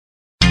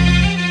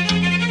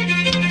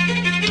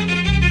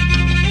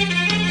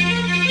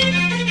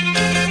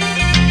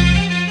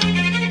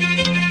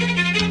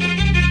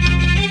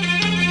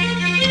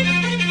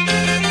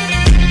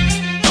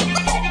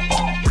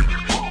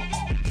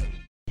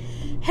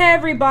Hey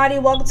everybody,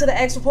 welcome to the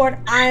X Report.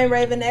 I am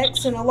Raven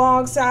X, and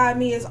alongside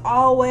me as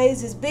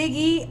always is Big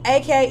E,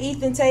 aka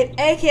Ethan Tate,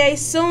 aka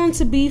soon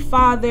to be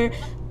father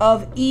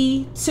of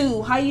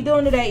E2. How you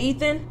doing today,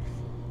 Ethan?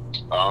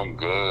 I'm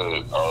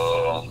good.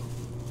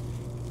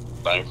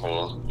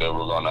 Thankful that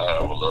we're gonna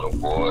have a little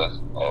boy.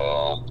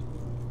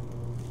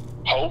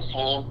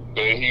 Hopeful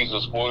that he's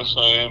a sports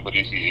fan, but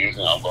if he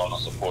isn't, I'm gonna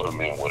support him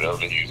in whatever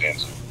he's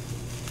into.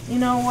 You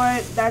know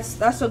what?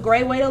 That's a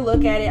great way to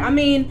look at it. I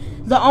mean,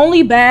 the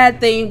only bad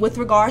thing with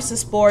regards to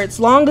sports,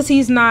 long as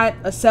he's not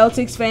a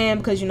Celtics fan,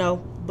 because,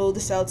 boo the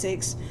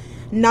Celtics,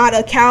 not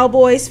a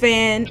Cowboys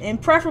fan,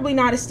 and preferably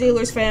not a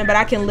Steelers fan, but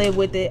I can live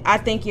with it. I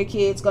think your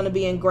kid's going to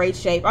be in great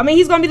shape. I mean,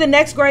 he's going to be the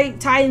next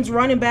great Titans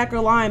running back or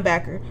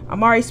linebacker.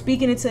 I'm already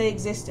speaking into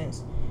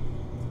existence.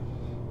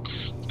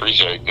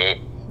 Appreciate that.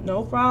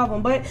 No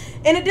problem. But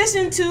in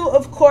addition to,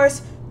 of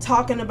course,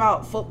 talking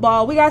about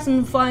football, we got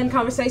some fun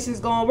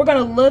conversations going. We're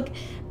going to look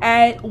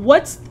at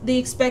what's the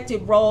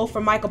expected role for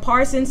Micah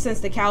Parsons since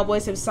the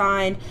Cowboys have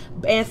signed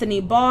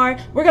Anthony Barr.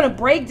 We're going to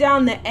break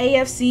down the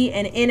AFC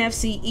and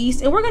NFC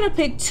East, and we're going to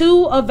pick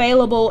two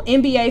available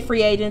NBA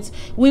free agents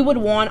we would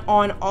want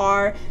on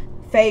our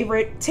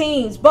favorite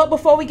teams. But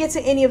before we get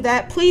to any of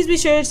that, please be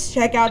sure to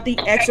check out the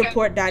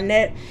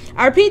xreport.net.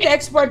 I repeat, the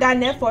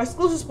xreport.net for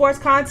exclusive sports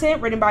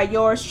content written by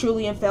yours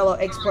truly and fellow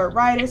expert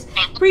writers.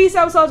 Previous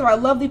episodes of our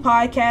lovely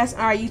podcast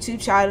and our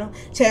YouTube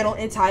channel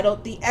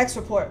entitled The X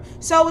Report.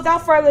 So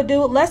without further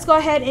ado, let's go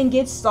ahead and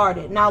get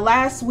started. Now,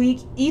 last week,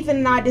 Ethan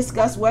and I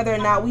discussed whether or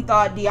not we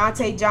thought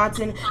Deontay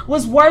Johnson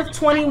was worth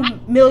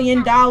 $20 million,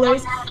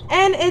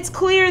 and it's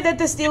clear that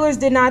the Steelers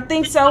did not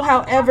think so.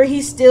 However,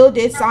 he still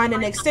did sign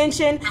an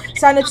extension,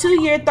 signed a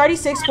 2-year,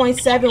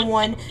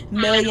 $36.71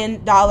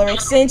 million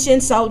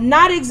extension. So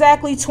not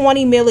exactly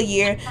 $20 million a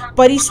year,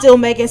 but he's still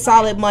making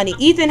solid money.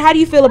 Ethan, how do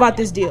you feel about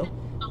this deal?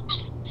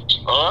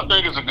 I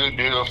think it's a good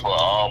deal for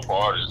all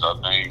parties. I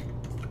think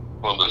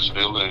for the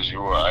Steelers,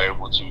 you were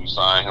able to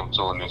sign him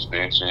to an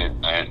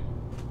extension,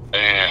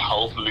 and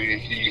hopefully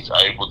he's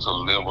able to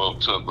live up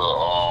to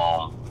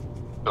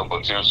the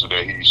potential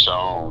that he's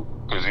shown,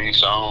 because he's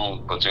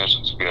shown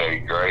potential to be a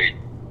great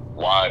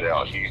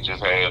wideout. He's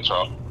just had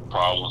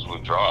problems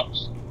with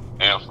drops,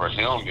 and for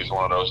him, it's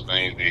one of those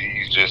things that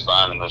he's just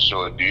signing a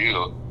short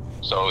deal.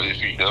 So if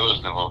he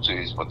does live up to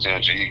his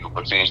potential, he could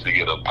potentially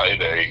get a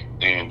payday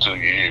in 2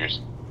 years.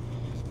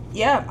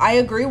 Yeah, I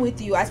agree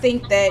with you. I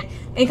think that,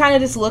 and kind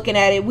of just looking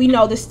at it, we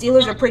know the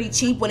Steelers are pretty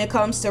cheap when it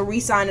comes to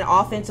re-signing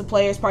offensive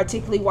players,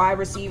 particularly wide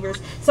receivers.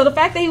 So the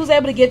fact that he was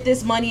able to get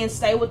this money and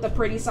stay with a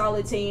pretty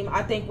solid team,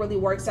 I think really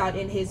works out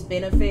in his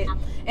benefit.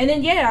 And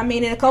then, yeah, I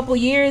mean, in a couple of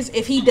years,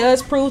 if he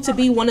does prove to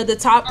be one of the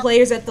top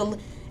players at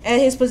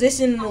his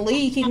position in the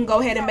league, he can go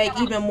ahead and make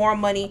even more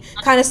money.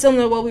 Kind of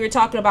similar to what we were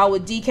talking about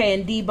with DK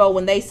and Debo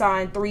when they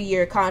signed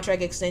 3-year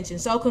contract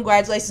extensions. So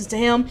congratulations to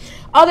him.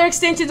 Other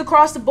extensions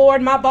across the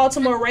board, my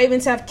Baltimore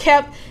Ravens have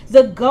kept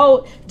the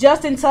GOAT,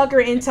 Justin Tucker,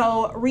 in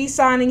tow,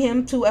 re-signing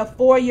him to a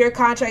 4-year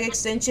contract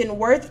extension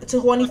worth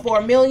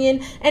 $24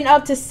 million and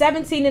up to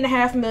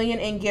 $17.5 million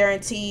in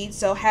guaranteed.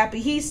 So happy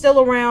he's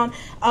still around.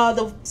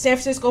 The San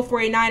Francisco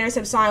 49ers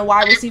have signed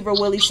wide receiver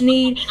Willie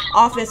Snead,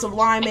 offensive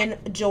lineman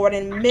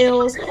Jordan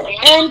Mills.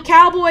 And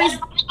Cowboys,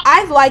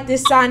 I like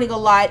this signing a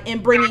lot in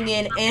bringing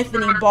in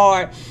Anthony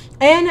Barr.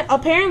 And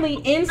apparently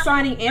in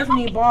signing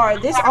Anthony Barr,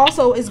 this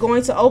also is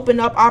going to open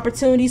up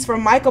opportunities for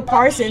Micah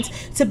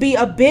Parsons to be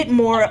a bit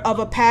more of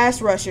a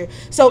pass rusher.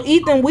 So,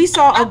 Ethan, we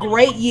saw a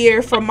great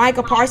year for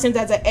Micah Parsons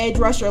as an edge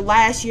rusher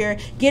last year,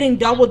 getting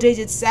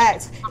double-digit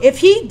sacks. If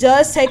he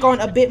does take on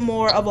a bit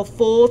more of a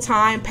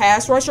full-time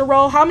pass rusher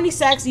role, how many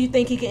sacks do you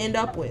think he can end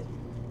up with?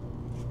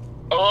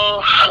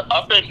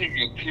 I think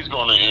he's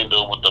going to end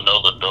up with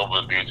another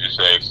double-digit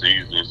sack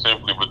season,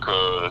 simply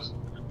because,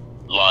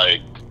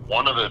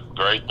 one of the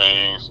great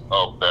things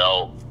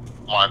about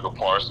Michael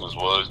Parsons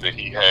was that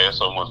he had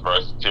so much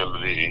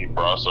versatility, and he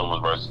brought so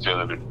much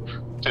versatility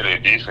to their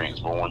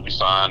defense. But when you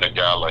sign a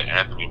guy like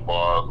Anthony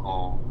Barr,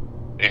 who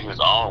in his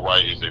own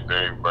right is a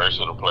very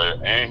versatile player,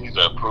 and he's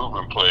a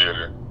proven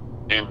player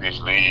in this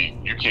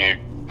league, you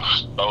can't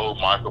throw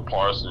Michael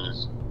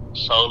Parsons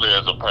solely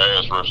as a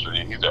pass rusher,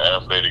 and he's an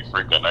athletic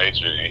freak of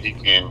nature, and he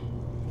can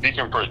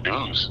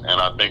produce.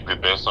 And I think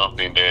that that's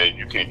something that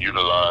you can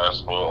utilize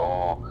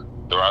for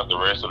throughout the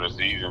rest of the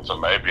season to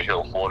maybe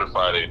help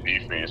fortify their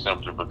defense,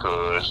 simply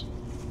because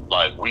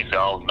we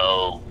don't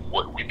know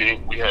what we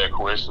did. We had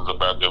questions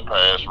about their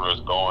pass rush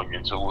going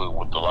into it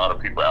with a lot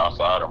of people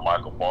outside of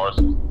Michael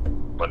Parsons,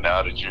 but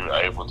now that you're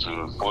able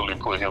to fully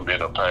put him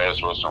in a pass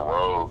rushing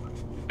role,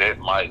 that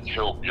might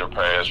help your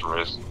pass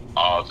rush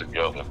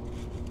altogether.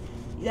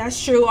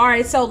 That's true. All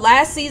right, so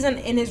last season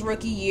in his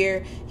rookie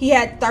year, he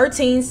had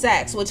 13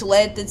 sacks, which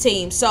led the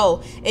team.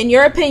 So, in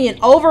your opinion,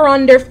 over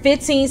under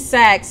 15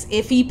 sacks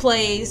if he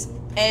plays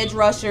edge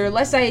rusher,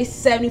 let's say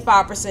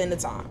 75% of the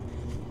time?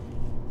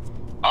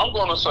 I'm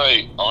going to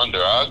say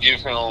under. I'll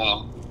give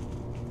him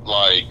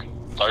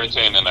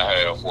 13 and a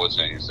half,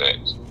 14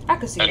 sacks. I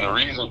can see that. And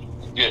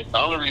the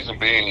only reason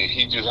being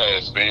he just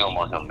has film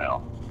on him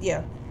now.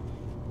 Yeah,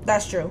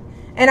 that's true.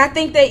 And I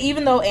think that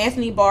even though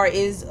Anthony Barr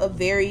is a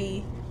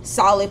very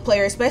solid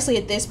player, especially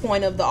at this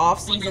point of the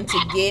offseason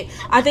to get,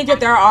 I think that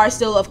there are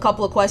still a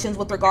couple of questions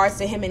with regards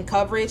to him in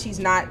coverage. He's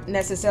not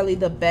necessarily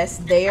the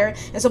best there.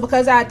 And so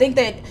because I think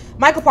that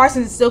Michael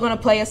Parsons is still going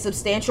to play a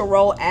substantial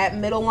role at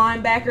middle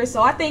linebacker.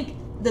 So I think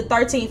the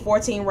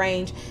 13-14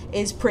 range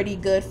is pretty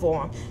good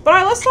for him. But all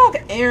right, let's talk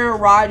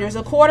Aaron Rodgers,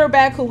 a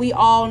quarterback who we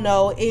all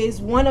know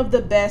is one of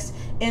the best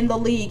in the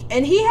league.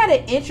 And he had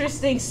an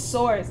interesting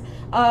source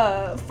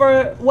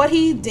for what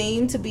he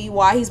deemed to be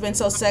why he's been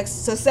so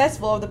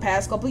successful over the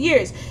past couple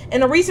years.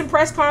 In a recent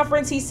press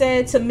conference, he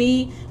said to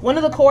me, one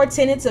of the core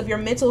tenets of your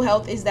mental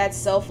health is that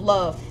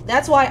self-love.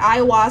 That's what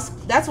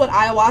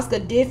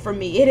ayahuasca did for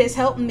me. It has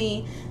helped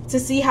me to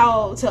see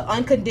how to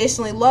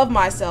unconditionally love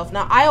myself.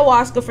 Now,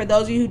 ayahuasca, for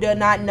those of you who do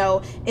not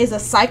know, is a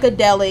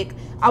psychedelic.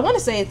 I want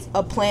to say it's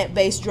a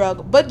plant-based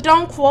drug, but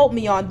don't quote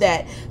me on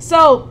that.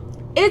 So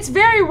it's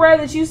very rare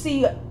that you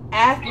see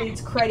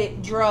athletes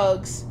credit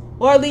drugs,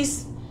 or at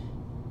least,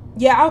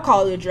 yeah, I'll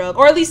call it a drug,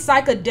 or at least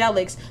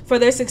psychedelics for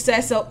their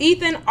success. So,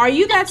 Ethan, are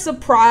you that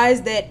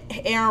surprised that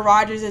Aaron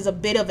Rodgers is a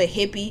bit of a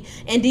hippie?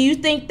 And do you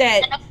think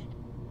that,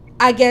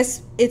 I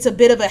guess, it's a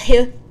bit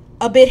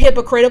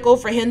hypocritical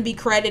for him to be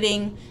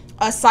crediting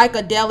a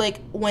psychedelic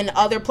when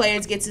other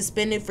players get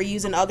suspended for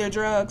using other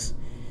drugs?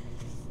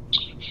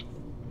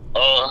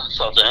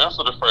 So to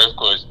answer the first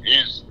question,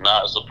 it's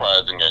not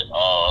surprising at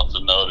all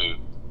to know that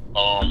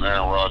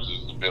Aaron Rodgers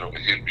is a bit of a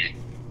hippie.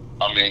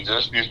 I mean,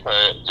 just this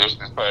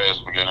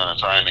past beginning of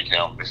training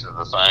camp, this is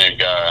the same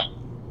guy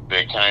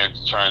that came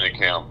to training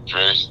camp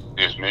dressed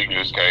as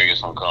Nicolas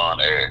Cage from Con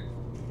Air.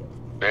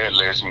 That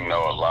lets me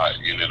know a lot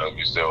in and of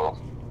itself.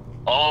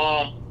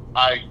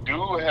 I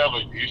do have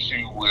an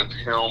issue with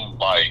him,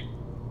 like,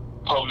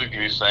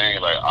 publicly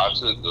saying, like, I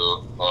took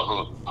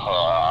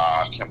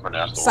I can't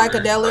pronounce the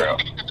psychedelic.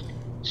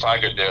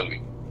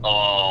 Psychedelic.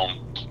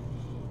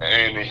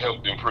 And it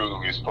helped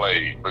improve his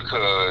play,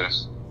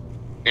 because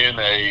in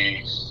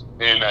a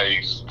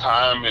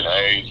time and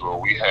age where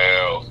we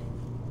have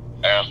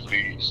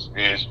athletes,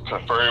 is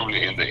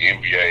preferably in the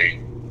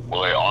NBA,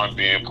 where they aren't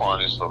being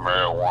punished for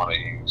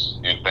marijuana use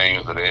and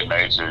things of that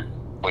nature.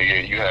 But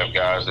yeah, you have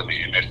guys in the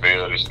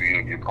NFL that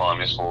still get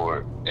punished for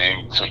it.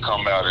 And to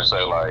come out and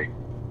say, like,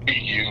 he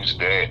used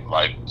that,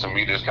 like, to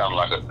me, that's kind of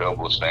like a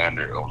double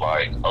standard of,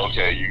 like,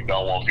 okay, you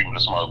don't want people to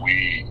smoke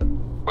weed,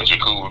 but you're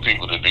cool with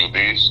people to do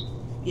this.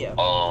 Yeah.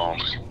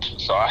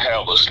 So I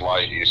have a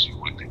slight issue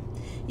with it.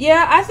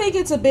 Yeah, I think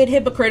it's a bit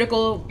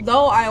hypocritical,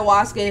 though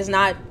ayahuasca is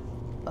not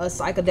a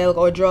psychedelic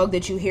or a drug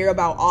that you hear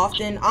about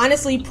often.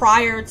 Honestly,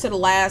 prior to the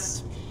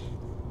last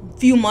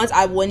few months,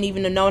 I wouldn't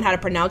even have known how to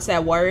pronounce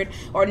that word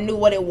or knew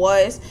what it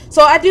was.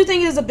 So I do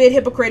think it is a bit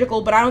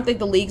hypocritical, but I don't think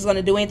the league's going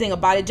to do anything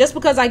about it, just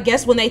because I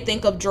guess when they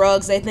think of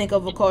drugs, they think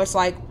of course,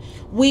 like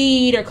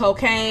weed or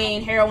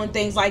cocaine, heroin,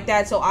 things like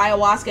that. So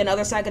ayahuasca and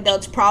other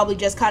psychedelics probably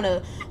just kind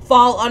of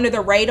fall under the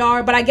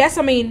radar. But I guess,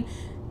 I mean,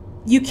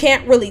 you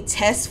can't really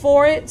test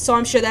for it, so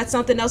I'm sure that's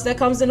something else that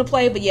comes into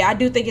play. But yeah, I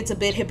do think it's a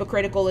bit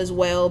hypocritical as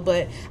well,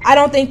 but I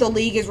don't think the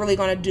league is really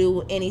going to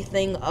do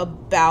anything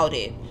about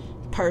it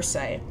per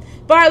se.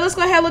 But all right, let's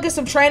go ahead and look at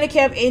some training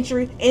camp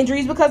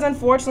injuries, because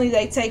unfortunately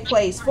they take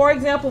place. For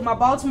example, my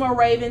Baltimore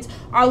Ravens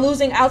are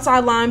losing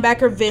outside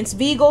linebacker Vince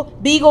Beagle,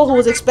 who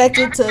was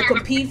expected to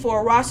compete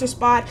for a roster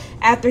spot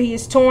after he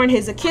has torn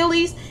his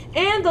Achilles.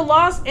 And the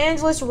Los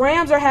Angeles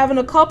Rams are having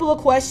a couple of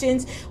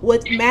questions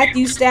with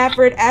Matthew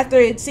Stafford after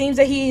it seems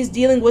that he is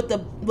dealing with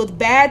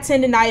bad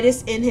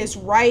tendonitis in his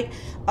right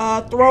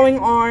throwing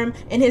arm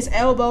and his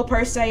elbow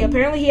per se.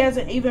 Apparently he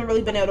hasn't even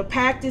really been able to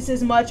practice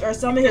as much, or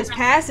some of his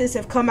passes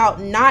have come out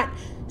not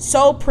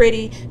so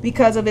pretty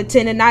because of the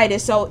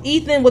tendonitis. So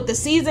Ethan, with the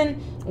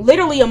season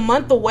literally a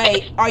month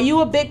away, are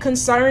you a bit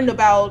concerned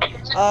about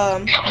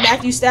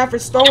Matthew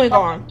Stafford's throwing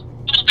arm?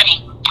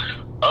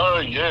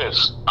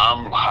 Yes,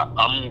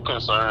 I'm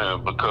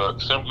concerned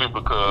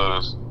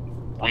because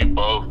we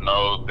both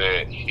know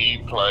that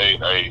he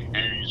played a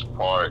huge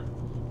part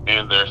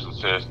in their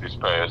success this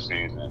past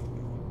season.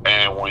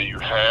 And when you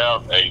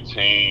have a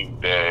team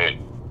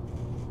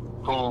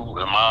who,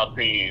 in my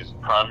opinion, is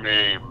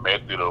primary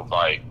method of,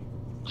 like,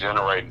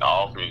 generating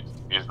offense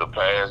is the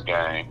pass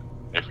game.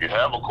 If you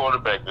have a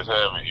quarterback that's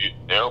having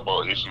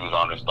elbow issues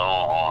on his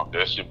throwing arm,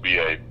 that should be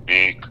a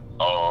big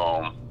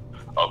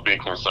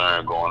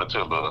concern going into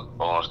the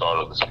start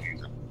of the season.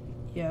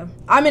 Yeah,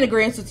 I'm in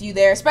agreement with you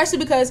there, especially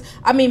because,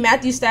 I mean,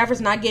 Matthew Stafford's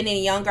not getting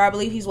any younger. I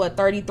believe he's,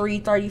 33,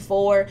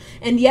 34.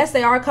 And yes,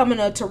 they are coming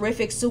a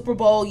terrific Super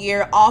Bowl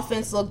year.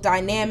 Offense look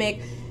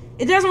dynamic.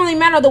 It doesn't really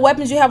matter the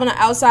weapons you have on the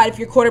outside if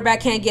your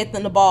quarterback can't get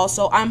them the ball.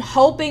 So I'm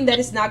hoping that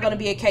it's not going to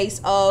be a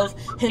case of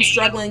him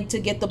struggling to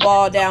get the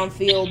ball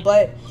downfield.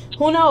 But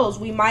who knows?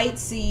 We might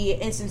see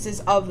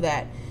instances of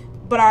that.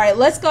 But all right,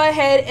 let's go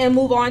ahead and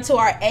move on to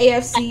our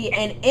AFC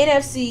and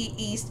NFC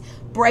East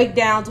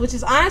breakdowns, which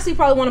is honestly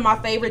probably one of my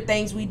favorite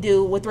things we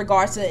do with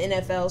regards to the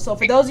NFL. So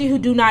for those of you who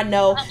do not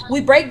know,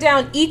 we break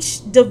down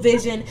each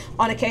division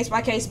on a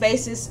case-by-case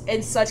basis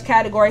in such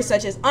categories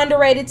such as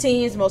underrated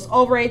teams, most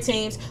overrated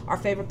teams, our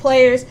favorite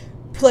players,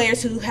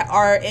 players who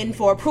are in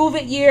for a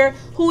prove-it year,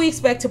 who we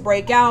expect to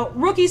break out,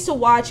 rookies to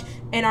watch,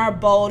 and our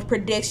bold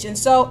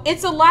predictions. So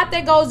it's a lot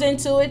that goes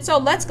into it. So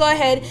let's go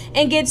ahead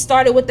and get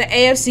started with the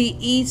AFC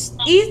East.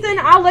 Ethan,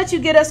 I'll let you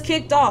get us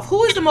kicked off.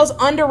 Who is the most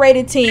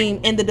underrated team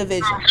in the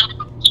division?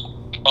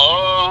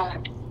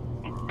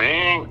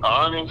 Being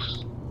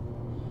honest,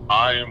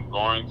 I am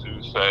going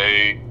to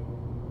say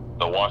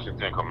the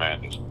Washington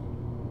Commanders.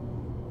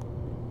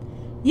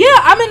 Yeah,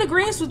 I'm in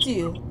agreement with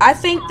you. I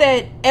think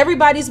that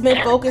everybody's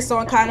been focused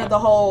on kind of the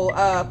whole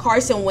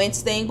Carson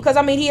Wentz thing because,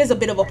 I mean, he is a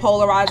bit of a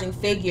polarizing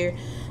figure.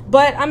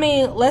 But, I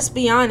mean, let's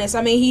be honest.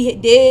 I mean, he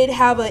did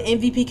have an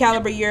MVP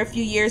caliber year a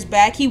few years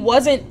back. He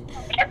wasn't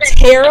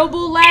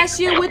terrible last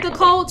year with the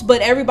Colts,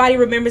 but everybody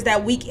remembers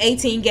that Week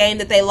 18 game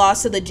that they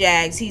lost to the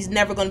Jags. He's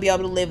never going to be able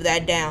to live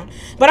that down.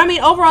 But, I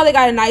mean, overall, they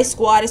got a nice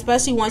squad,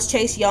 especially once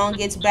Chase Young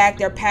gets back.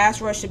 Their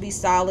pass rush should be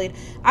solid.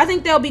 I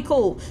think they'll be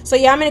cool. So,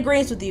 yeah, I'm in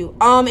agreement with you.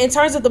 In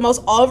terms of the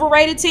most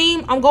overrated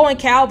team, I'm going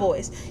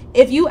Cowboys.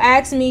 If you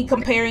ask me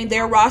comparing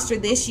their roster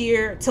this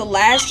year to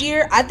last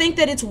year, I think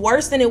that it's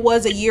worse than it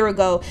was a year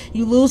ago.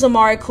 You lose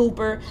Amari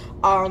Cooper.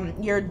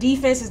 Your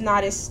defense is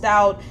not as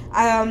stout.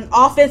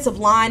 Offensive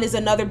line is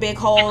another big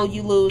hole.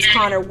 You lose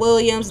Connor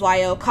Williams,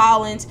 La'el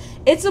Collins.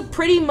 It's a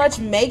pretty much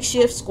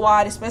makeshift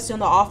squad, especially on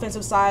the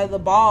offensive side of the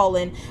ball.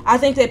 And I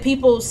think that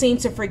people seem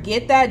to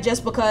forget that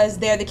just because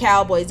they're the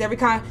Cowboys.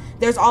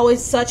 There's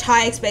always such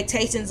high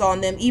expectations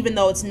on them, even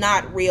though it's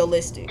not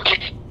realistic.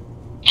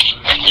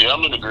 Yeah,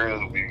 I'm in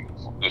agreement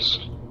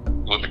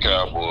with the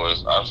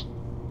Cowboys. I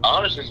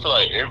honestly feel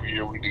like every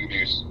year we do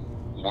this,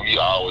 we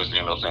always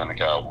end up saying the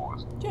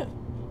Cowboys. Yeah.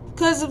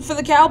 Because for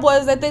the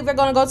Cowboys, they think they're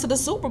going to go to the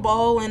Super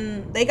Bowl,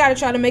 and they got to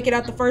try to make it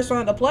out the first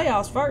round of the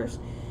playoffs first.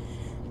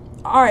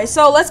 All right,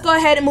 so let's go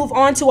ahead and move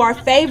on to our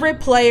favorite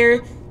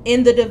player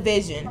in the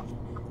division.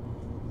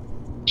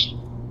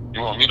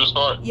 You want me to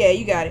start? Yeah,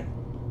 you got it.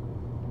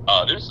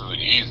 This is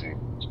easy.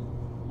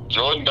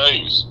 Jordan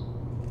Davis.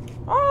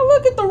 Oh,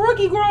 look at the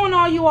rookie growing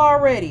on you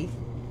already.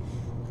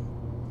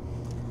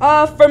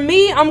 For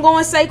me, I'm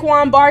going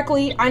Saquon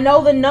Barkley. I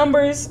know the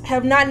numbers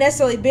have not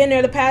necessarily been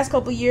there the past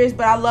couple years,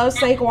 but I love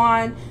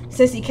Saquon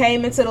since he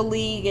came into the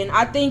league, and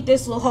I think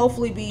this will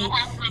hopefully be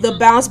the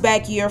bounce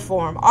back year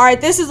for him. All right,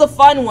 this is a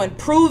fun one.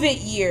 Prove it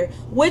year.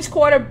 Which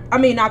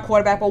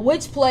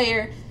which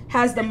player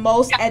has the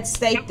most at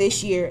stake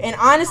this year? And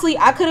honestly,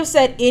 I could have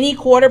said any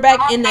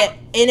quarterback in the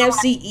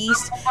NFC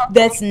East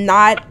that's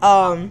not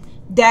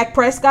Dak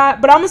Prescott,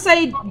 but I'm going to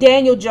say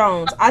Daniel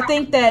Jones. I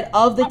think that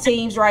of the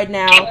teams right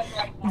now,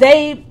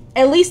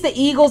 at least the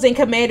Eagles and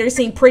Commanders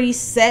seem pretty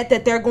set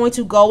that they're going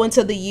to go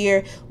into the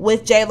year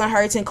with Jalen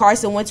Hurts and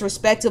Carson Wentz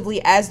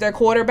respectively as their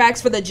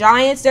quarterbacks. For the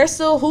Giants, there's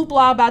still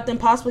hoopla about them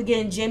possibly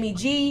getting Jimmy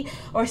G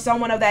or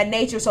someone of that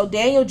nature. So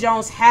Daniel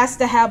Jones has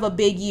to have a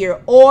big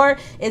year, or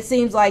it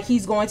seems like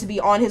he's going to be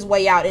on his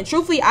way out. And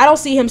truthfully, I don't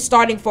see him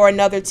starting for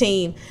another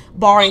team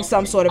barring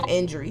some sort of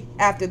injury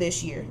after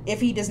this year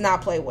if he does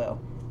not play well.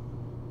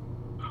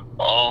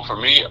 For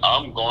me,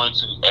 I'm going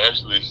to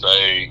actually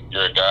say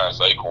your guy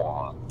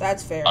Saquon.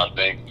 That's fair. I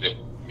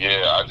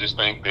just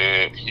think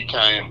that he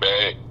came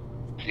back.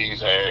 He's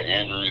had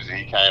injuries.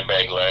 He came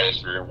back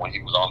last year when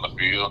he was on the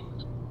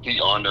field. He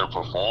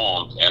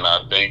underperformed, and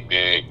I think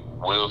that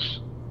with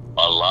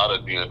a lot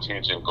of the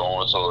attention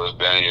going towards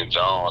Daniel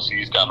Jones,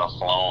 he's kind of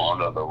flown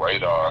under the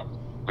radar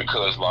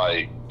because,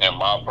 like, in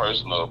my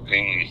personal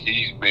opinion,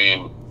 he's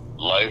been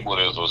labeled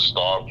as a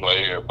star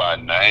player by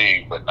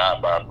name, but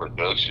not by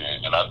production.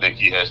 And I think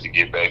he has to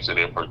get back to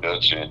that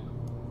production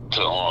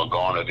to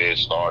garner that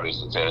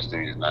starters attached to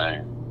his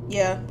name.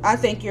 Yeah, I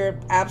think you're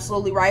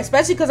absolutely right,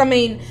 especially because, I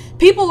mean,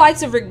 people like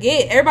to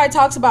forget. Everybody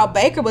talks about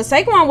Baker, but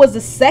Saquon was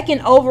the second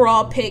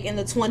overall pick in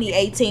the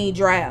 2018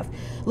 draft.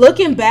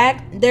 Looking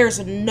back, there's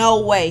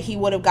no way he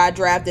would have got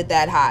drafted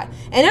that high.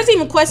 And there's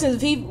even questions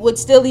if he would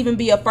still even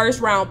be a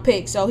first-round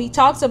pick. So he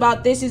talks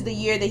about this is the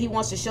year that he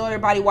wants to show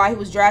everybody why he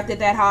was drafted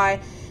that high.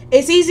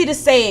 It's easy to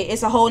say it.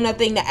 It's a whole nother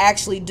thing to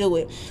actually do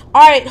it.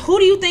 All right, who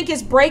do you think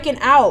is breaking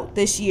out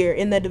this year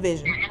in the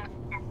division?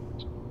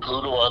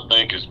 Who do I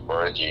think is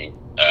breaking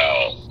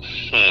out?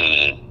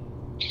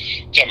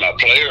 Talking about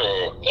player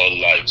or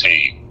like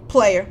team?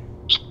 Player.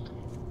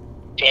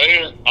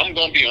 I'm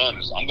going to be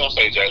honest. I'm going to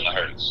say Jalen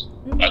Hurts.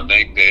 I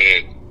think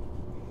that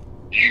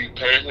you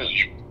trade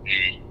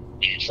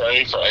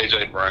for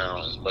A.J.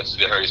 Brown, as much as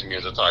it hurts me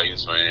as a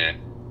Titans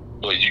fan,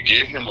 but you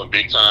give him a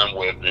big-time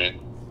weapon.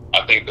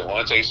 I think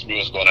Devontae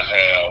Smith is going to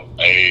have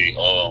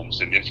a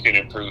significant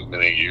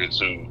improvement in year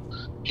 2.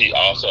 He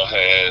also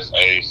has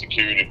a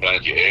security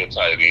blanket at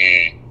tight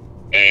end.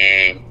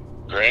 And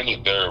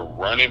granted, their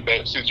running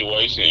back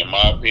situation, in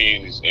my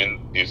opinion, is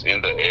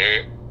in the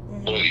air.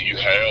 But you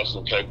have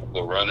some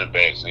capable running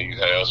backs, and you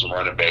have some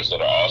running backs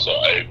that are also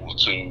able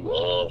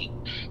to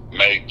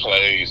make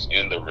plays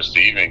in the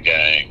receiving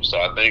game. So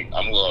I think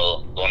I'm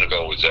going to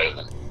go with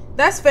Jalen.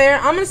 That's fair.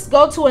 I'm going to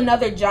go to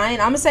another Giant.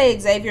 I'm going to say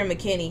Xavier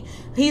McKinney.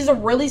 He's a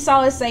really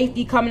solid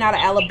safety coming out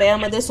of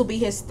Alabama. This will be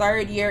his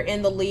 3rd year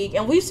in the league,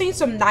 and we've seen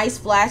some nice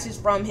flashes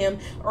from him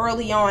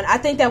early on. I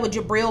think that with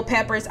Jabril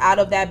Peppers out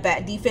of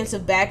that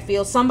defensive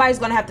backfield, somebody's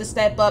going to have to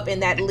step up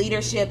in that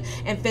leadership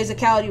and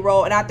physicality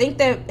role, and I think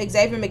that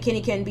Xavier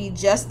McKinney can be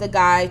just the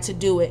guy to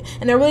do it,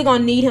 and they're really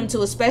going to need him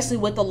to, especially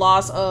with the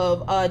loss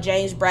of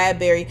James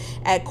Bradbury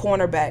at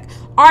cornerback.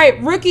 All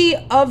right, Rookie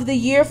of the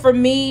Year for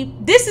me.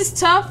 This is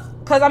tough,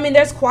 because, I mean,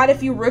 there's quite a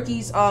few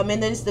rookies in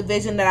this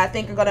division that I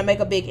think are going to make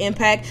a big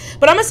impact.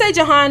 But I'm going to say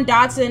Jahan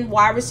Dotson,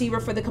 wide receiver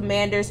for the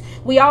Commanders.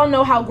 We all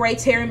know how great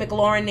Terry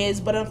McLaurin is,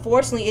 but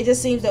unfortunately, it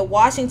just seems that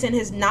Washington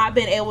has not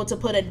been able to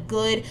put a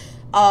good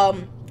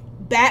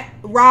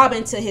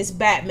Robin to his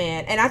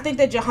Batman. And I think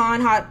that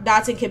Jahan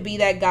Dotson can be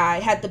that guy.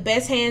 Had the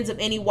best hands of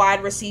any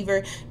wide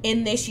receiver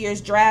in this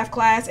year's draft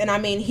class. And, I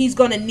mean, he's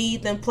going to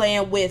need them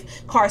playing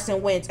with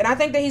Carson Wentz. And I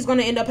think that he's going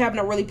to end up having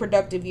a really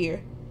productive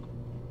year.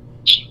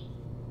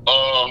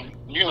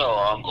 You know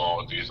where I'm going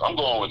with this. I'm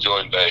going with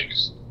Jordan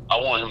Davis. I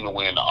want him to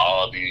win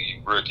all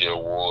the rookie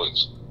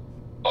awards.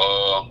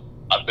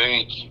 I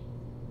think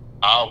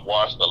I've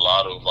watched a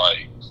lot of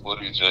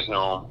footage of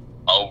him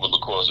over the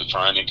course of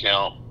training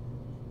camp,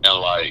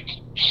 and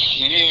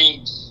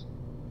he's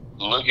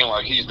looking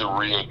like he's the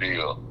real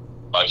deal.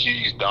 Like,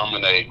 he's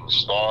dominating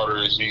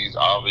starters. He's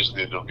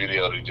obviously, the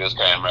video that just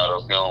came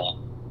out of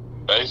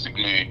him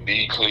basically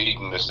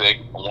decleating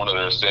one of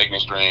their second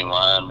string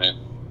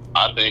linemen.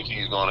 I think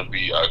he's going to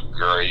be a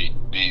great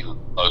D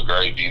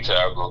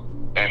tackle,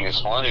 and it's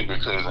funny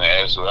because in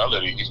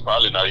actuality he's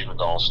probably not even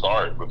going to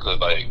start because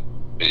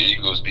the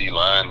Eagles D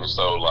line is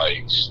so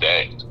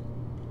stacked.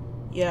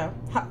 Yeah.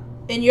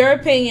 In your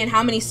opinion,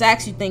 how many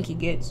sacks you think he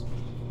gets?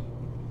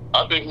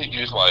 I think he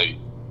gets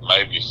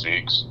maybe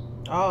 6.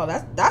 Oh,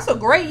 that's a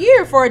great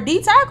year for a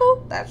D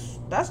tackle.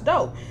 That's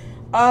dope.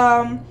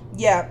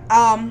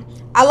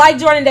 I like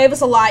Jordan Davis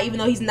a lot, even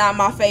though he's not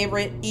my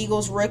favorite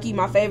Eagles rookie.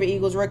 My favorite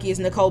Eagles rookie is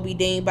Nakobe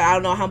Dean, but I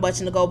don't know how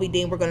much Nakobe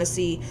Dean we're going to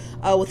see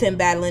with him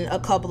battling a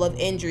couple of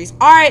injuries.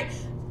 All right,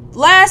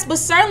 last but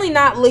certainly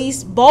not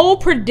least,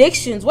 bold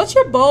predictions. What's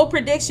your bold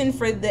prediction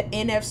for the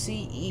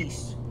NFC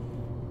East?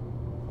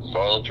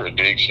 Bold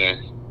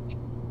prediction?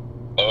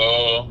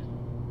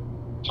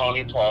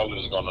 Tony Pollard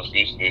is going to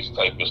officially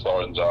take the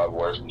starting job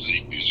away from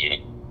Zeke this year.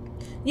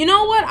 You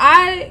know what?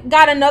 I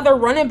got another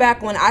running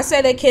back one. I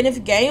said that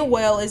Kenneth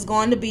Gainwell is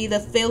going to be the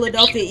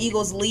Philadelphia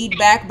Eagles lead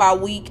back by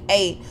week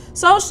 8.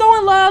 So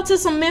showing love to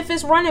some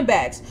Memphis running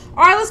backs.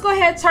 All right, let's go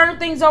ahead and turn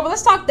things over.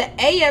 Let's talk the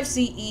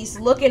AFC East,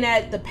 looking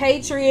at the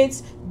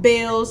Patriots,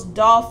 Bills,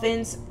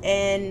 Dolphins,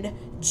 and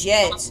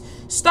Jets.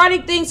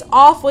 Starting things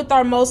off with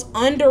our most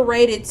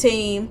underrated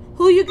team.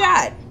 Who you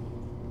got?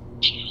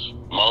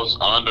 Most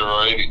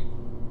underrated?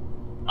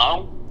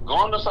 I'm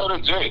going to say the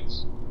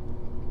Jets.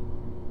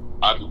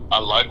 I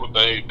like what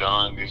they've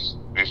done this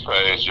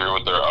past year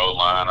with their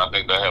O-line. I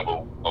think they have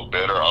a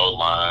better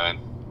O-line.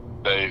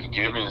 They've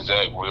given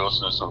Zach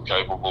Wilson some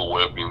capable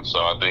weapons, so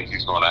I think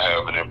he's going to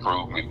have an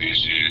improvement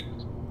this year.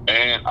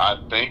 And I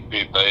think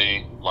that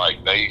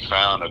they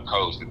found a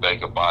coach that they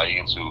could buy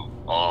into.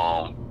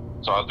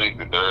 So I think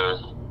that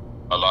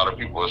a lot of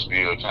people are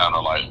still kind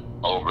of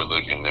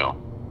overlooking them.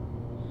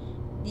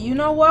 You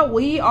know what?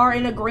 We are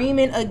in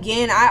agreement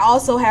again. I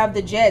also have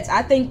the Jets.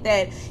 I think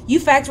that you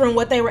factor in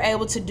what they were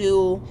able to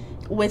do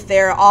with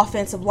their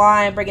offensive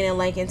line, bringing in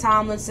Laken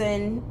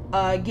Tomlinson,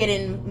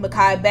 getting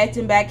Mekhi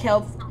Becton back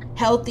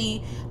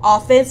healthy,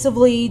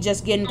 offensively,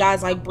 just getting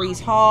guys like Breece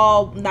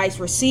Hall, nice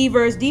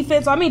receivers,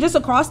 defense. I mean, just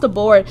across the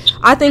board,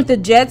 I think the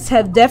Jets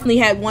have definitely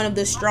had one of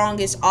the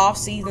strongest off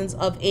seasons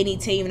of any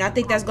team, and I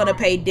think that's going to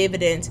pay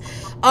dividends.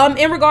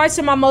 In regards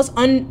to my most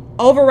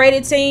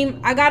overrated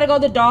team, I got to go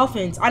the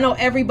Dolphins. I know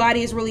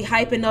everybody is really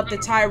hyping up the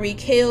Tyreek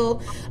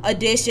Hill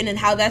addition and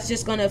how that's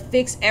just going to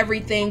fix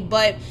everything,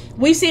 but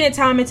we've seen it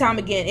time and time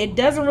again. It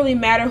doesn't really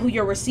matter who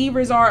your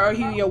receivers are or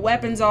who your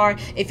weapons are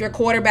if your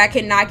quarterback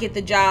cannot get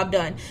the job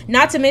done.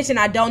 Not to mention,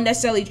 I don't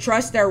necessarily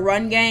trust their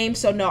run game,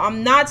 so no,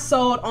 I'm not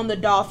sold on the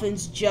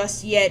Dolphins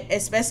just yet,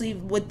 especially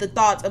with the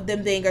thoughts of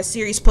them being a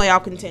serious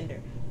playoff contender.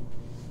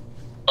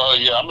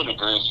 Yeah, I'm in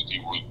agreement with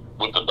you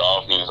with the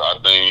Dolphins. I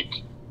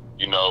think,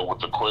 with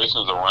the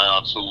questions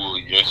around Tua,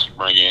 yes, you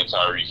bring in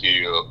Tyreek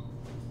Hill,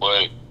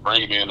 but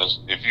bringing in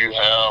if you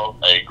have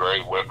a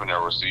great weapon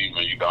at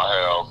receiver, you don't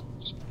have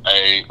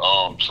a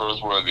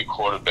trustworthy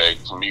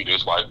quarterback. To me,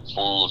 that's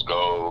fool's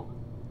gold.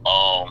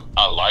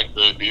 I like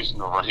the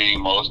addition of Raheem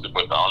Mostert,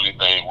 but the only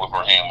thing with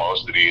Raheem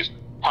Mostert is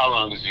how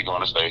long is he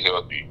going to stay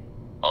healthy?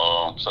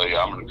 So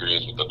yeah, I'm in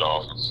agreement with the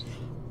Dolphins.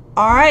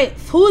 All right,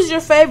 who's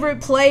your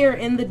favorite player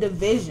in the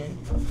division?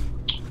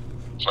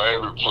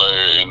 Favorite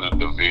player in the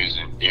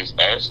division is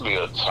actually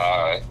a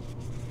tie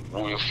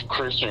with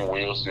Christian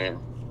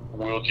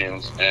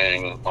Wilkins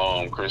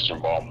and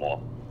Christian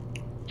Baltimore.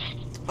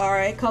 All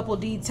right, couple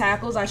D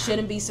tackles. I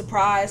shouldn't be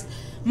surprised.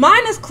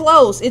 Mine is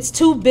close. It's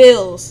 2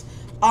 Bills.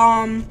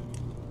 I'm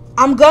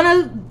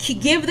gonna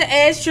give the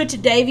edge to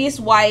Tre'Davious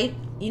White.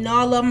 You know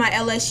I love my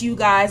LSU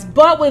guys,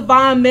 but with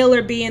Von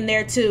Miller being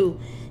there too,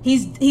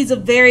 he's a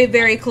very,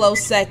 very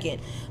close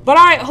second. But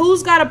all right,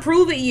 who's got a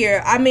prove it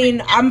year? I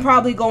mean, I'm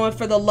probably going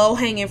for the low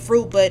hanging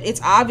fruit, but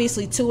it's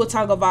obviously Tua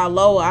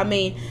Tagovailoa. I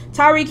mean,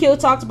 Tyreek Hill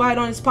talked about it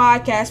on his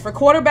podcast. For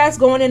quarterbacks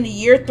going into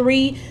year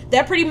 3,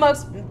 that pretty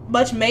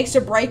much makes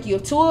or break you.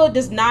 If Tua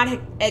does not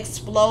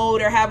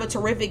explode or have a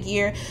terrific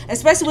year,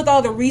 especially with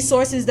all the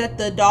resources that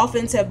the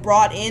Dolphins have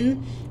brought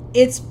in,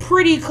 it's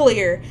pretty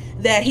clear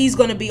that he's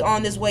going to be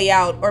on his way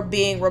out or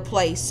being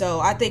replaced.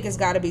 So I think it's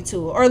got to be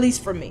Tua, or at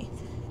least for me.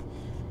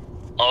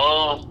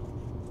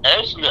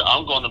 Actually,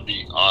 I'm going to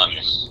be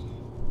honest.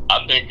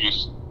 I think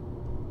it's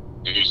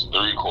 3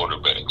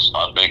 quarterbacks.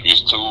 I think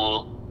it's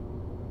Tua,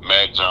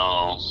 Mac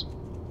Jones,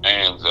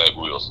 and Zach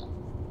Wilson.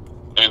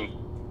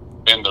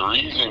 And the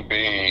reason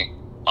being,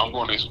 I'm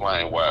going to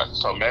explain why.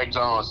 So Mac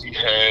Jones, he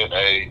had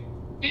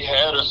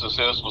a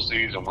successful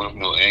season with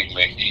New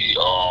England.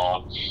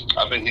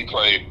 I think he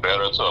played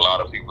better to a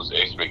lot of people's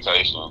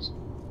expectations.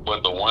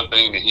 But the one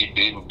thing that he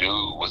didn't do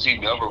was he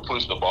never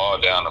pushed the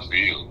ball down the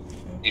field.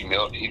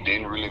 He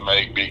didn't really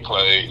make big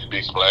plays,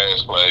 big splash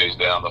plays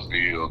down the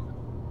field.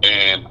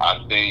 And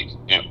I think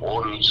in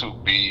order to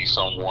be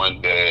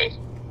someone that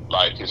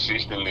like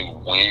consistently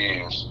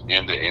wins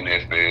in the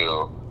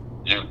NFL,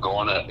 you're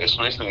gonna,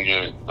 especially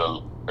in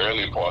the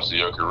early parts of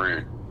your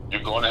career,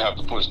 you're gonna have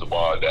to push the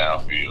ball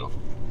downfield.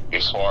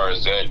 As far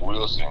as Zach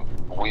Wilson,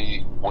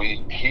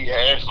 he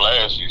had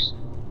flashes,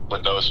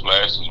 but those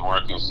flashes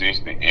weren't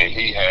consistent. And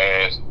he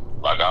has,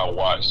 like I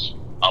watched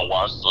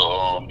the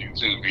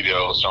YouTube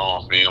video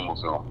showing film of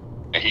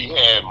him, and he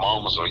had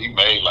moments where he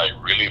made like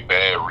really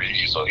bad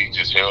reads, so he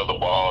just held the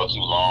ball too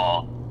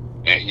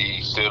long, and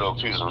he set up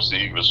his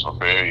receivers for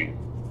failure.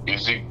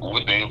 Is he,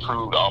 with the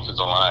improved offensive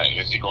line,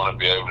 is he going to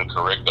be able to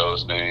correct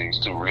those things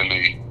to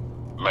really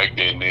make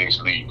that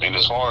next leap? And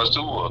as far as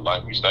Tua,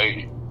 like we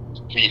stated,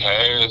 he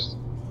has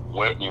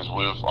weapons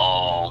with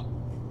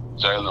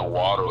Jalen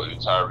Waddle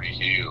and Tyreek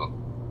Hill.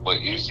 But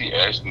is he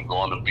actually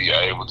going to be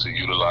able to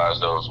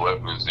utilize those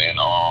weapons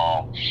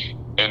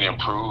and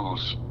improve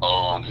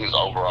his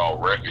overall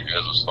record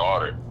as a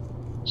starter?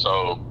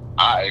 So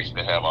I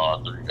actually have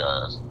all 3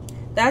 guys.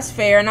 That's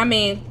fair. And I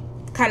mean,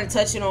 kind of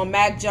touching on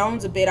Mac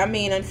Jones a bit, I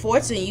mean,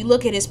 unfortunately, you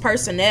look at his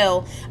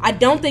personnel, I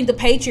don't think the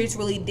Patriots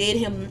really did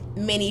him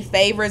many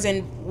favors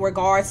in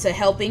regards to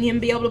helping him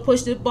be able to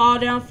push the ball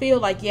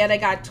downfield. Like, yeah, they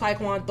got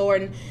Tyquan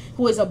Thornton,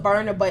 who is a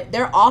burner, but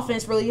their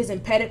offense really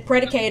isn't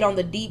predicated on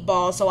the deep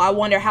ball, so I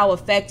wonder how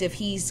effective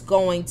he's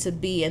going to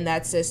be in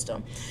that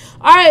system.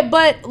 All right,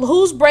 but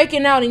who's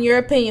breaking out in your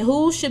opinion?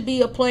 Who should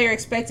be a player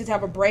expected to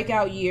have a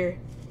breakout year?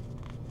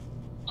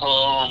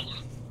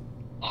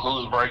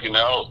 Who's breaking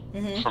out?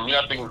 For me,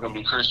 I think it's going to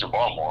be Christian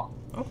Barmore.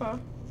 Okay.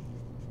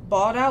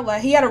 Balled out.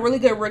 Like, he had a really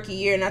good rookie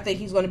year, and I think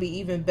he's going to be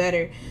even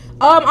better.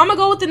 I'm going to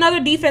go with another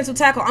defensive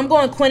tackle. I'm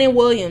going Quinnen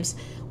Williams.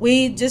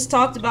 We just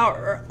talked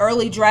about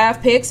early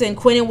draft picks, and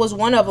Quinnen was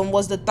one of them,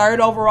 was the 3rd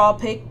overall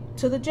pick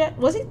to the Jets.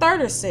 Was he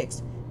 3rd or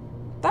 6th?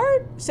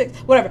 3rd? 6th?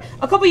 Whatever.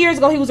 A couple years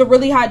ago, he was a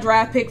really high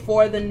draft pick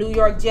for the New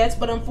York Jets,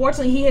 but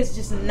unfortunately, he has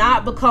just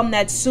not become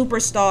that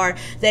superstar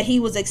that he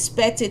was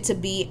expected to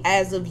be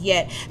as of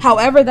yet.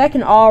 However, that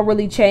can all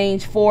really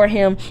change for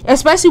him,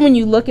 especially when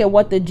you look at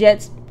what the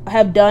Jets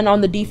have done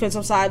on the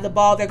defensive side of the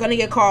ball. They're going to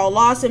get Carl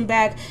Lawson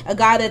back, a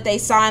guy that they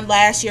signed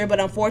last year but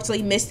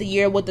unfortunately missed the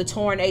year with the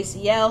torn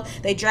ACL.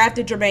 They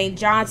drafted Jermaine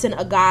Johnson,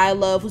 a guy I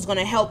love, who's going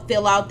to help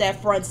fill out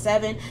that front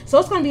 7. So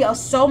it's going to be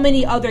so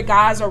many other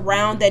guys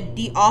around that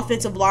the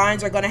offensive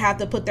lines are going to have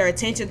to put their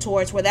attention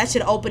towards, where that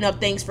should open up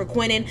things for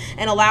Quinnen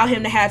and allow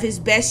him to have his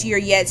best year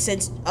yet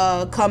since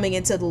coming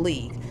into the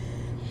league.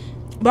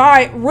 But all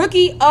right,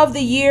 rookie of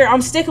the year,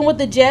 I'm sticking with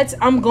the Jets.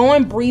 I'm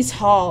going Breece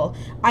Hall.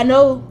 I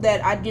know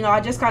that I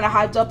just kind of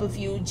hyped up a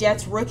few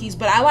Jets rookies,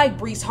 but I like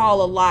Breece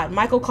Hall a lot.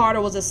 Michael Carter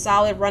was a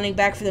solid running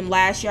back for them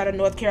last year out of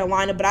North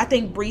Carolina, but I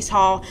think Breece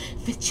Hall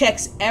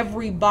checks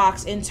every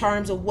box in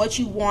terms of what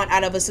you want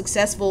out of a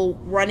successful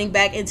running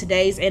back in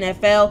today's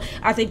NFL.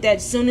 I think that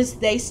as soon as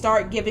they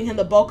start giving him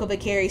the bulk of the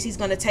carries, he's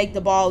going to take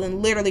the ball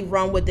and literally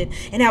run with it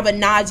and have a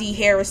Najee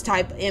Harris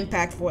type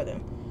impact for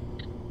them.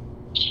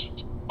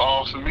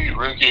 For me,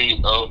 rookie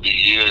of the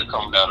year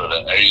coming out of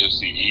the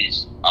AFC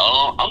East,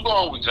 I'm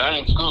going with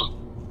James Cook,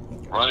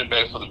 running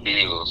back for the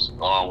Bills.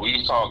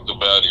 We've talked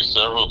about it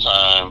several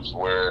times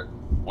where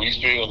we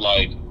feel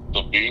like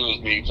the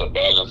Bills need to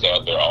balance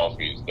out their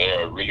offense.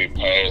 They're a really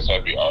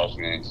pass-heavy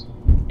offense,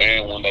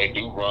 and when they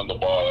do run the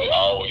ball, they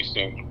always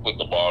seem to put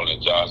the ball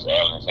in Josh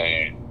Allen's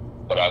hand.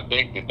 But I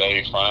think that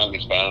they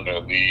finally found their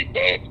lead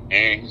back,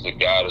 and he's a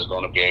guy that's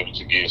going to be able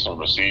to get some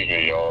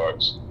receiving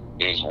yards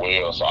as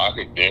well. So I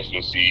could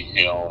definitely see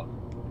him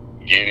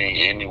getting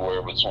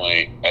anywhere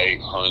between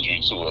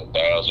 800 to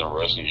 1,000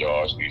 rushing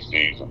yards this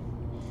season.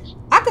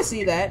 I could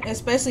see that,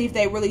 especially if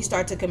they really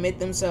start to commit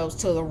themselves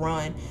to the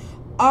run.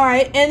 All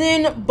right, and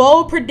then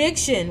bold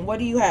prediction. What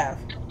do you have?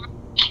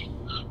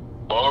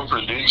 Bold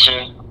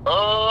prediction?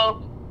 My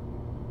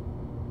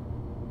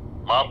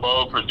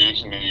bold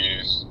prediction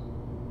is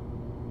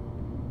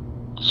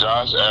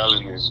Josh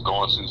Allen is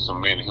going to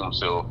cement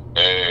himself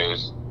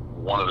as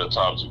one of the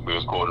top two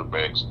best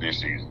quarterbacks this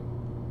season.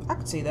 I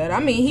can see that. I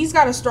mean, he's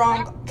got a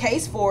strong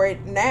case for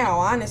it now,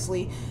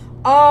 honestly.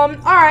 All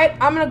right,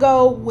 I'm gonna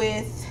go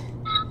with.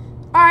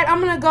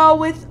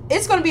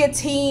 It's gonna be a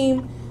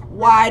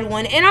team-wide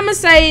one, and I'm gonna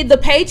say the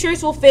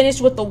Patriots will finish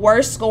with the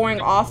worst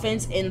scoring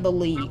offense in the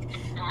league.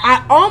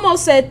 I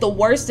almost said the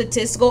worst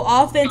statistical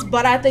offense,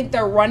 but I think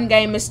their run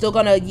game is still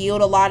gonna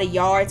yield a lot of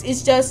yards.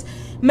 It's just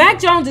Mac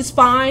Jones is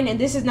fine, and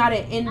this is not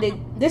an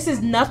ending. This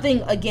is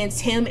nothing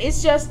against him.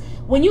 It's just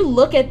when you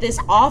look at this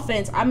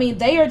offense, I mean,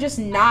 they are just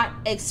not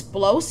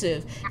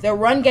explosive. Their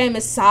run game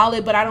is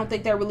solid, but I don't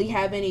think they really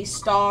have any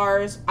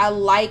stars. I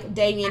like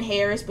Damian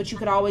Harris, but you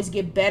could always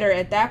get better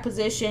at that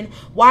position.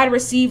 Wide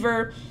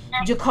receiver,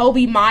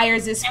 Jacoby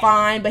Myers is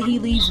fine, but he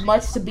leaves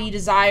much to be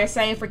desired.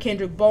 Same for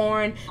Kendrick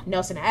Bourne,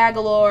 Nelson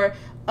Aguilar.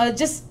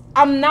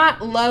 I'm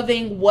not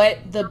loving what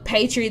the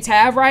Patriots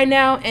have right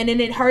now, and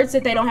then it hurts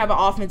that they don't have an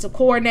offensive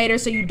coordinator,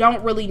 so you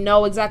don't really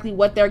know exactly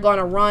what they're going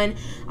to run.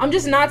 I'm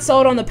just not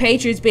sold on the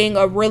Patriots being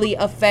a really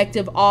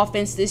effective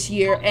offense this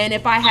year, and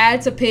if I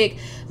had to pick,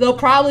 they'll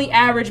probably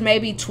average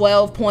maybe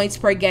 12 points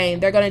per game.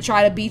 They're going to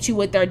try to beat you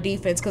with their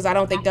defense because I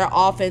don't think their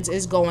offense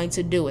is going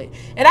to do it.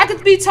 And I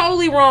could be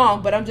totally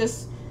wrong, but I'm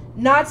just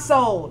not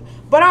sold.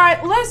 But all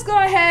right, let's go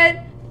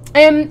ahead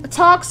and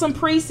talk some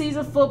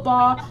preseason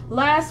football.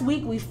 Last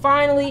week, we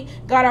finally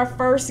got our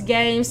first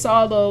game.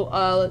 Saw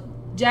the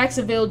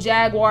Jacksonville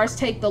Jaguars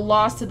take the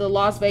loss to the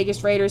Las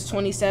Vegas Raiders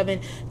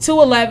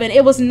 27-11.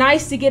 It was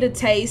nice to get a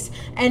taste.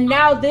 And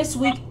now this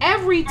week,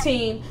 every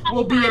team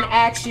will be in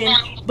action.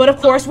 But,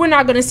 of course, we're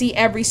not going to see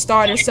every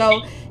starter.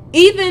 So,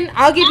 Ethan,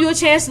 I'll give you a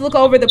chance to look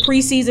over the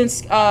preseason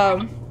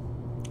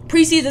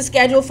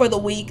schedule for the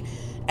week.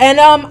 And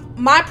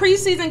my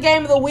preseason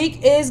game of the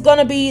week is going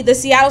to be the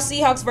Seattle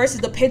Seahawks versus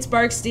the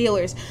Pittsburgh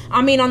Steelers.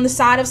 I mean, on the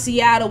side of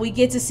Seattle, we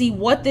get to see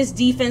what this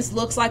defense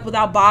looks like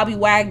without Bobby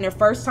Wagner.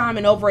 First time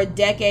in over a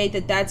decade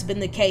that's been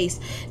the case.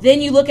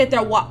 Then you look at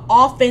their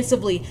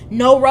offensively.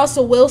 No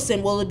Russell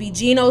Wilson. Will it be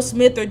Geno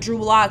Smith or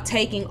Drew Lock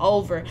taking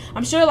over?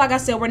 I'm sure, like I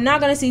said, we're not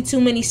going to see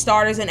too many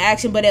starters in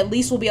action, but at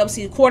least we'll be able to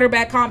see the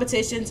quarterback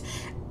competitions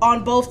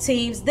on both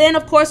teams. Then,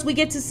 of course, we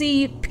get to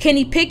see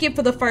Kenny Pickett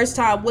for the first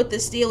time with the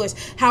Steelers.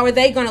 How are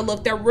they going to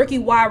look? Their rookie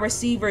wide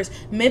receivers,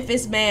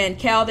 Memphis Man,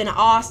 Calvin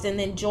Austin,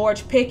 then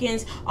George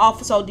Pickens,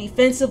 also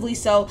defensively.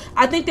 So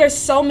I think there's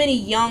so many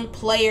young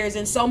players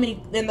and so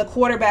many in the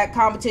quarterback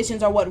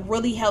competitions are what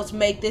really helps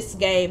make this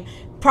game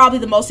probably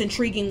the most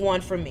intriguing one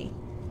for me.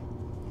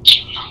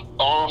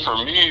 For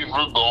me, if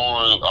we're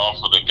going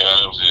off of the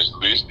games that's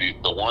listed,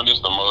 the one that's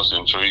the most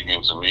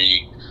intriguing to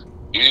me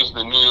is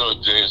the New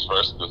York Jets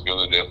versus the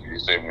Philadelphia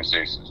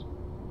 76ers.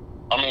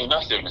 I mean,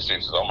 not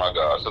 76ers, oh my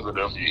God,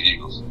 Philadelphia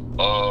Eagles.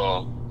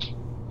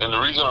 And the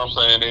reason I'm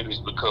saying that is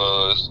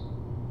because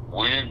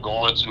we're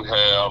going to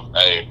have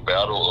a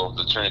battle of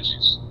the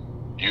trenches.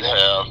 You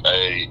have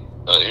a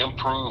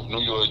improved New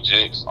York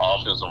Jets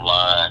offensive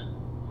line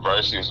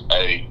versus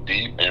a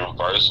deep and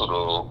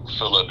versatile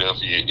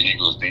Philadelphia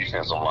Eagles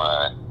defensive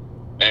line.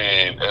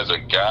 And as a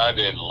guy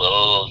that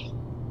loves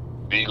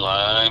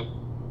D-line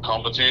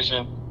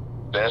competition,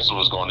 that's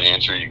what's going to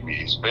intrigue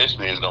me.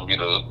 Especially it's going to be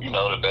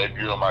the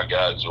debut of my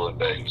guy Jordan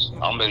Davis.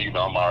 I'm letting you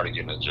know I'm already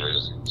getting a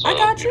jersey. So I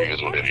got you. It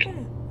is what it is.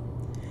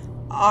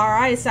 All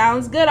right,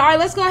 sounds good. All right,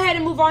 let's go ahead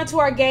and move on to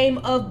our game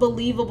of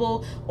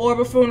believable or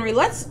buffoonery.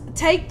 Let's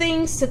take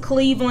things to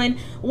Cleveland,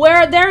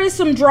 where there is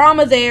some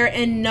drama there,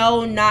 and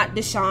no, not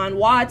Deshaun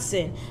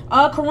Watson.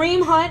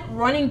 Kareem Hunt,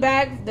 running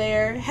back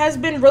there, has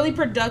been really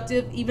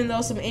productive, even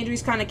though some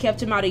injuries kind of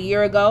kept him out a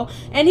year ago.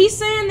 And he's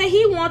saying that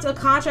he wants a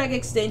contract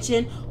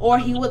extension or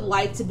he would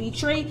like to be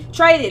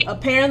traded.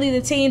 Apparently,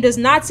 the team does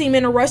not seem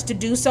in a rush to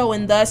do so,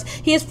 and thus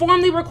he has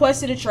formally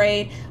requested a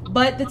trade,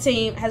 but the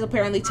team has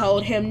apparently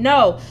told him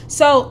no.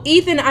 So,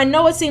 Ethan, I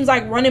know it seems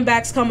like running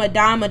backs come a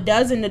dime a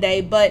dozen today,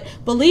 but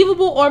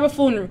believable or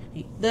buffoonery?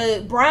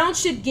 The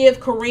Browns should give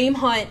Kareem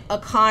Hunt a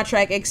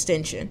contract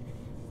extension.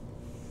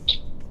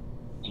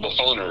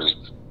 Buffoonery.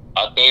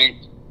 I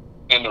think,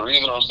 and the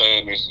reason I'm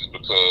saying this is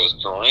because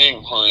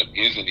Kareem Hunt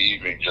isn't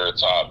even your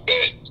top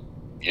bet.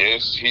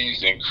 Yes,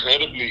 he's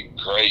incredibly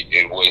great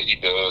at what he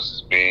does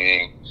as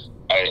being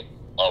a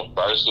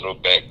versatile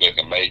back that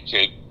can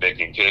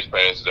catch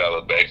passes out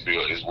of the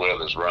backfield as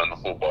well as run the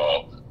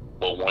football.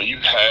 But when you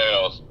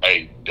have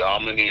a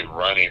dominant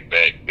running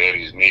back that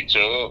is Nick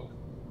Chubb,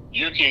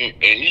 and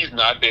he's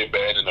not that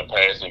bad in the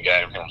passing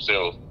game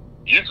himself,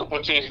 you could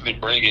potentially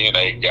bring in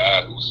a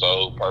guy whose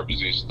sole purpose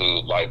is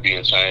to be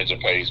a change of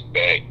pace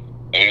back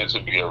and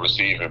to be a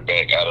receiving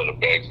back out of the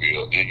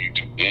backfield. And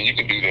you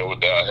can do that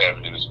without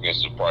having an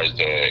expensive price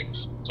tag.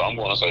 So I'm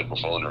going to say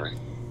buffoonery.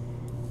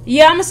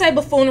 Yeah, I'm gonna say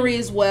buffoonery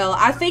as well.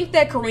 I think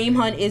that Kareem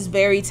Hunt is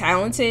very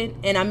talented,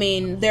 and I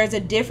mean, there's a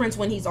difference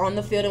when he's on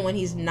the field and when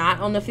he's not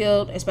on the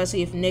field,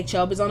 especially if Nick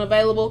Chubb is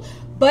unavailable.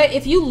 But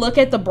if you look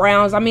at the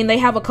Browns, I mean, they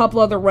have a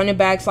couple other running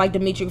backs like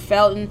Demetri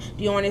Felton,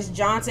 Dearness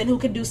Johnson, who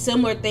can do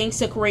similar things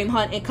to Kareem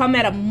Hunt and come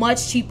at a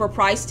much cheaper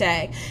price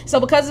tag. So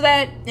because of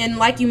that, and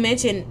like you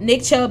mentioned,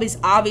 Nick Chubb is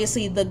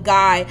obviously the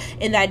guy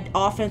in that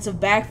offensive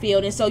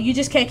backfield, and so you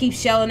just can't keep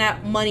shelling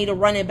out money to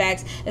running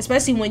backs,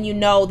 especially when you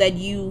know that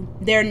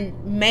they're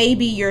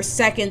maybe your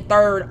second,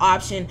 third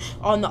option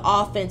on the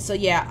offense. So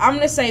yeah, I'm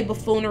gonna say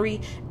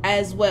buffoonery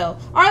as well.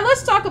 All right,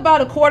 let's talk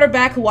about a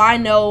quarterback who I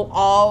know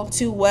all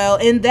too well,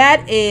 and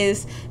that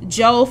is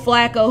Joe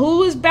Flacco,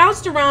 who has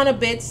bounced around a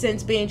bit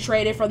since being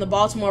traded from the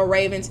Baltimore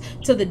Ravens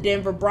to the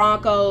Denver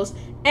Broncos.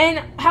 And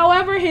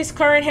however, his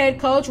current head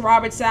coach,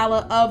 Robert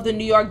Saleh of the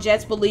New York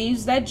Jets,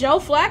 believes that Joe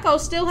Flacco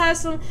still got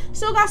some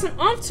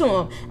oomph to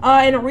him.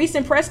 In a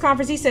recent press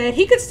conference, he said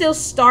he could still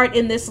start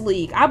in this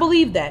league. I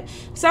believe that.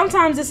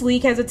 Sometimes this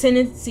league has a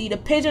tendency to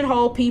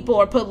pigeonhole people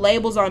or put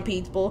labels on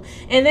people,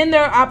 and then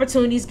their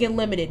opportunities get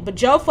limited. But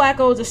Joe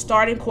Flacco is a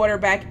starting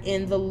quarterback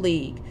in the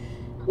league,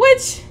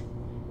 which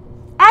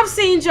I've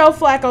seen Joe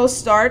Flacco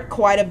start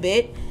quite a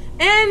bit,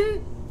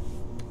 and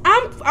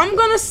I'm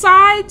gonna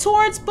side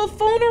towards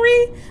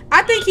buffoonery.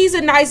 I think he's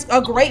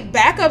a great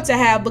backup to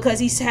have because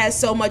he has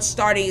so much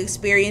starting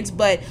experience.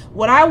 But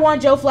would I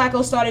want Joe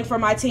Flacco starting for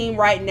my team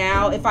right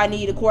now if I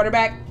need a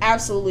quarterback?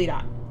 Absolutely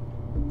not.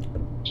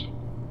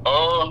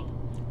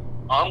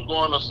 I'm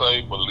going to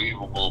say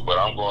believable, but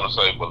I'm going to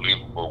say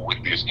believable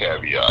with this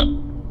caveat.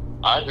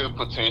 I could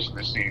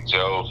potentially see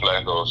Joe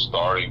Flacco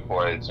starting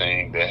for a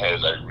team that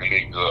has a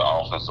really good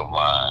offensive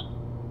line,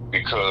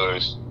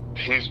 because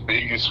his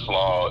biggest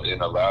flaw in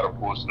the latter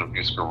portion of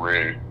his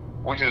career,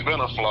 which has been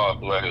a flaw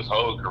throughout his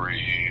whole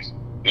career,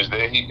 is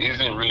that he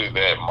isn't really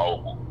that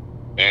mobile.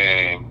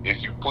 And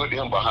if you put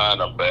him behind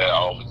a bad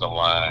offensive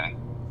line,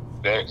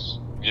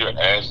 you're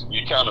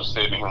kind of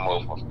setting him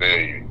up for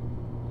failure.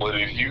 But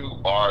if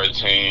you are a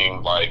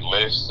team like,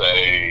 let's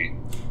say,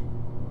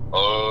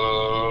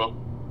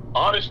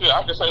 honestly,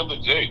 I can say the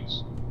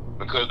Jets,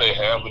 because they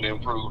have an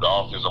improved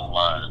offensive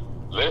line.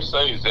 Let's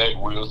say Zach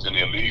Wilson,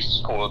 at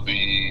least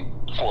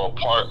for a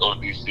part of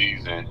this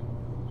season,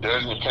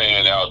 doesn't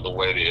pan out the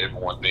way that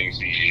everyone thinks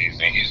he is,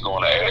 and he's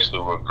going to actually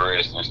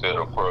regress instead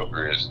of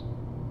progress.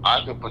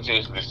 I could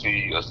potentially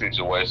see a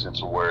situation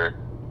to where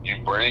you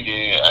bring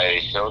in a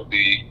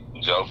healthy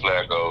Joe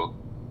Flacco,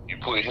 you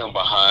put him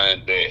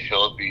behind that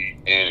healthy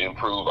and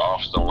improved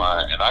offensive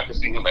line, and I can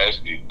see him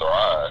actually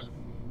thrive.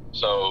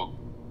 So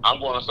I'm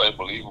going to say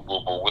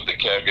believable, but with the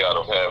caveat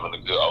of having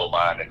a good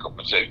O-line that can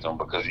protect him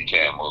because he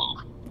can't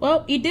move.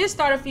 Well, he did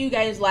start a few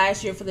games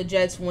last year for the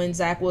Jets when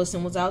Zach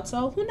Wilson was out,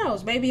 so who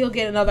knows? Maybe he'll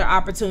get another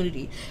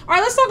opportunity. All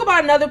right, let's talk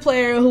about another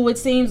player who it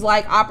seems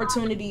like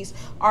opportunities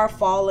are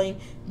falling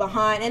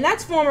behind, and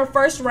that's former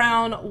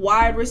first-round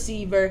wide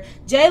receiver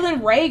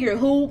Jalen Reagor,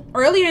 who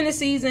earlier in the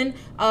season,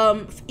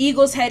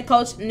 Eagles head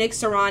coach Nick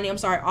Sirianni,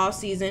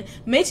 offseason,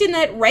 mentioned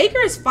that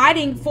Reagor is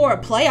fighting for a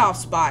playoff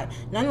spot,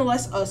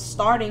 nonetheless a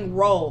starting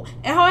role.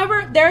 And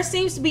however, there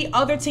seems to be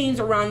other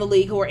teams around the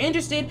league who are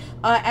interested,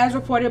 as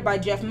reported by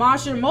Jeff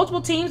Mosher.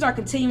 Multiple teams are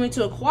continuing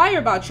to inquire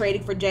about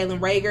trading for Jalen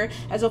Reagor,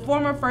 as a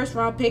former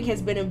first-round pick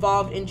has been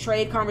involved in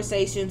trade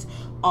conversations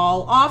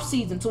all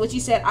offseason. To which he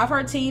said, I've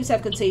heard teams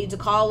have continued to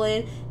call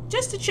in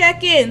just to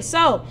check in.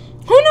 So,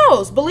 who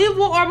knows?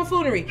 Believable or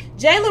buffoonery?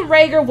 Jalen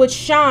Reagor would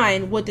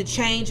shine with the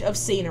change of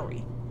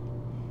scenery.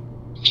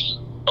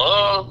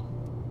 I'm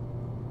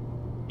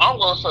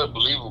going to say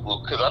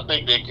believable, because I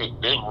think that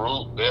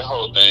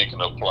whole thing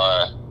can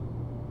apply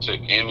to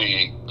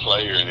any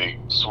player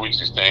that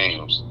switches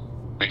teams.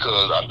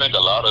 Because I think a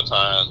lot of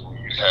times when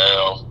you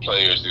have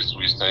players that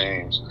switch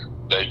teams,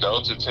 they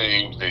go to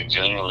teams that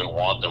genuinely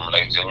want them and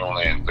they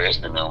genuinely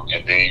invest in them,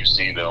 and then you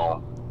see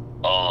them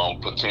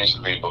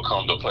potentially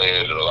become the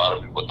player that a lot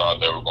of people thought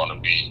they were going to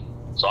be.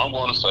 So I'm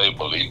going to say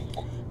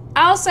believable.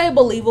 I'll say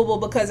believable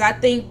because I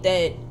think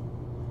that,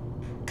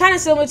 kind of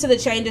similar to the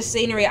change of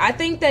scenery, I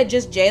think that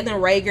just Jalen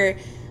Reagor,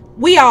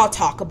 we all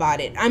talk about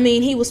it. I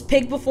mean, he was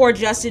picked before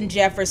Justin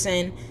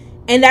Jefferson,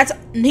 and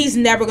he's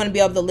never going to be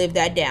able to live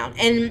that down.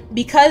 And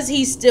because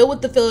he's still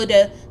with the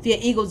Philadelphia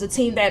Eagles, the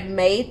team that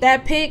made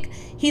that pick,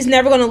 he's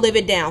never going to live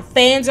it down.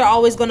 Fans are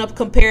always going to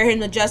compare him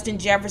to Justin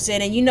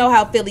Jefferson, and you know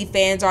how Philly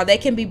fans are. They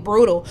can be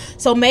brutal.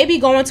 So maybe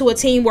going to a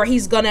team where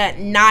he's going to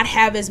not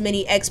have as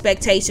many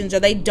expectations,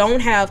 or they don't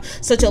have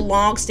such a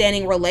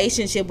long-standing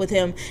relationship with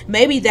him,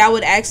 maybe that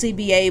would actually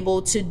be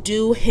able to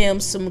do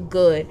him some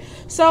good.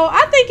 So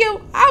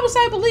I would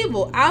say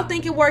believable. I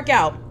think it work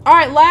out. All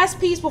right, last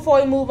piece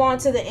before we move on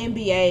to the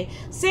NBA.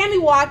 Sammy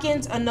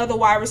Watkins, another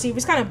wide receiver,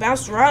 he's kind of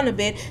bounced around a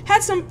bit, has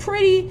had some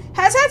pretty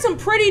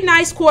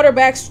nice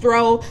quarterbacks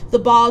throw the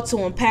ball to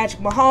him.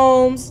 Patrick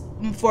Mahomes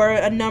for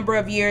a number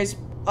of years,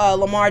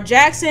 Lamar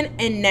Jackson,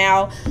 and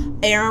now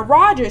Aaron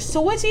Rodgers,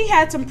 to which he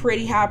had some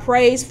pretty high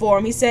praise for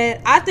him. He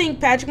said, I think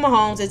Patrick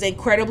Mahomes is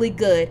incredibly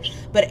good,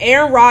 but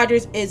Aaron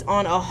Rodgers is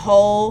on a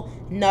whole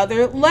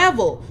another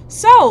level.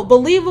 So,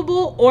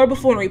 believable or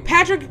buffoonery?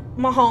 Patrick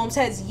Mahomes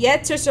has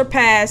yet to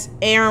surpass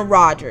Aaron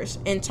Rodgers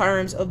in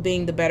terms of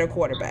being the better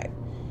quarterback.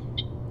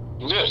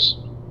 Yes.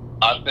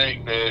 I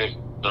think that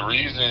the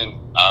reason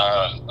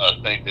I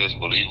think that's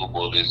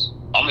believable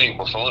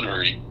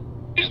buffoonery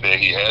is that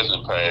he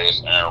hasn't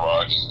passed Aaron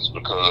Rodgers is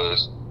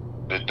because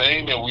the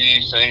thing that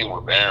we've seen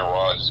with Aaron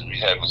Rodgers, we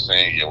haven't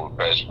seen yet with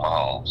Patrick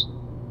Mahomes.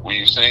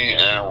 We've seen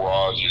Aaron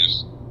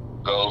Rodgers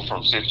go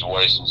from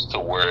situations to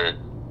where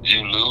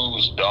you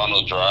lose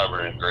Donald Driver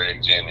and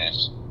Greg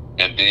Jennings,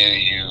 and then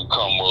you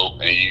come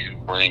up and you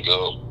bring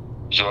up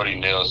Jordy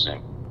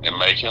Nelson and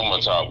make him a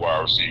top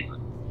wide receiver.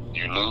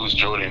 You lose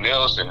Jordy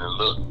Nelson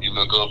and you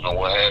look up and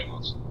what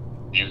happens?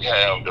 You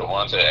have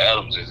Devontae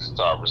Adams as his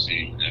top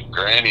receiver. And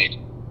granted,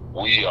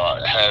 we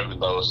are having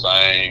those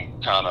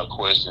same kind of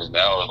questions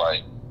now. It's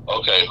like,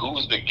 okay,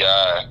 who's the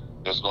guy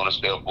that's going to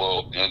step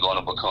up and going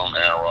to become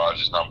Aaron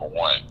Rodgers number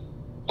one?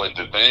 But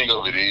the thing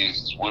of it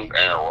is, with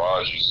Aaron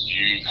Rodgers,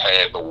 you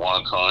had the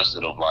one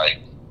constant of like,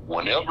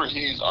 whenever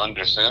he's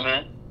under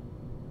center,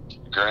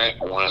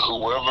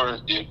 whoever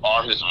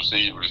are his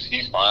receivers,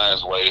 he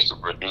finds ways to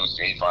produce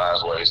and he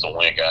finds ways to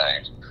win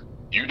games.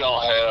 You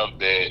don't have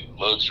that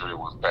luxury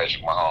with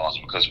Patrick Mahomes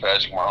because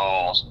Patrick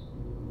Mahomes,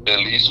 at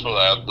least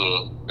throughout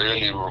the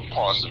earlier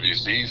parts of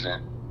his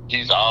season,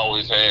 he's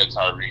always had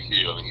Tyreek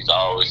Hill and he's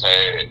always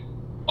had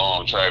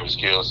Travis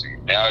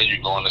Kelce. Now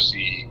you're going to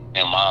see,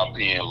 in my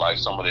opinion, like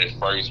some of that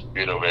first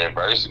bit of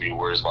adversity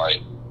where it's like,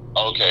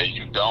 okay,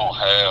 you don't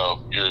have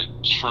your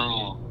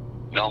true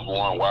number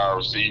one wide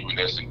receiver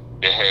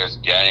that has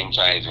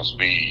game-changing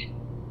speed.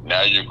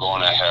 Now you're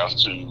going to have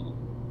to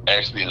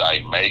actually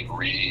like make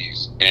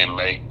reads and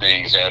make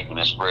things happen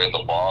and spread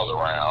the ball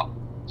around.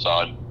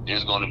 So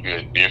it's going to be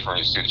a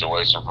different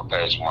situation for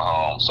Patrick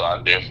Mahomes. So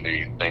I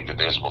definitely think that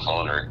there's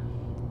buffoonery.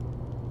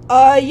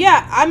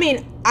 Yeah, I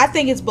mean, I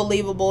think it's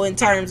believable in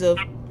terms of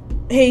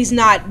he's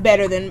not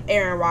better than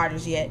Aaron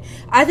Rodgers yet.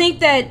 I think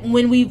that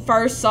when we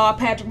first saw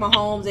Patrick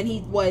Mahomes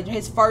and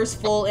his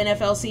first full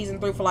NFL season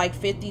threw for like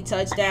 50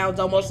 touchdowns,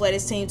 almost led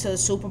his team to the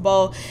Super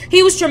Bowl.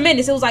 He was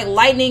tremendous. It was like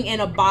lightning in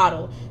a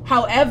bottle.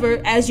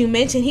 However, as you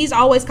mentioned, he's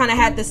always kind of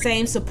had the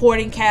same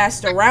supporting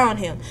cast around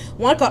him.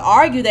 One could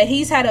argue that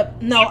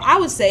I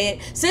would say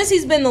it, since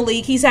he's been in the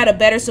league, he's had a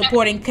better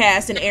supporting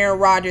cast than Aaron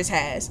Rodgers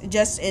has,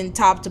 just in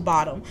top to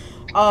bottom.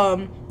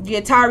 You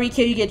get Tyreek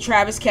Hill, you get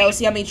Travis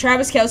Kelce. I mean,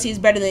 Travis Kelce is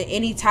better than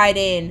any tight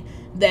end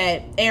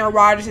that Aaron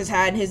Rodgers has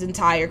had in his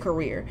entire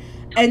career.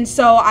 And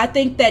so I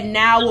think that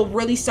now we'll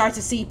really start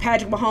to see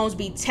Patrick Mahomes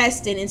be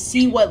tested and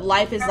see what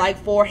life is like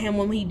for him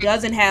when he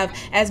doesn't have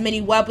as many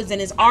weapons in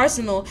his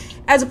arsenal,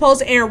 as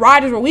opposed to Aaron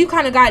Rodgers, where we've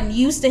kind of gotten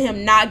used to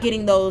him not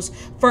getting those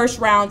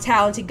first-round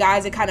talented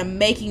guys and kind of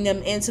making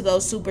them into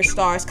those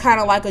superstars, kind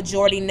of like a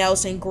Jordy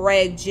Nelson,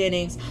 Greg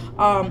Jennings,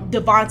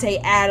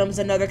 Devontae Adams,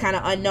 another kind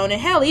of unknown. And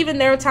hell, even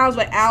there were times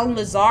where Allen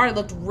Lazard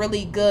looked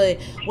really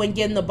good when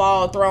getting the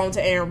ball thrown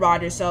to Aaron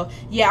Rodgers. So,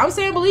 yeah, I'm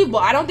saying believable.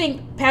 I don't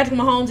think Patrick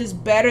Mahomes is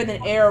better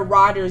than Aaron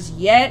Rodgers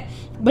yet,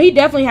 but he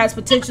definitely has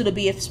potential to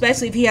be,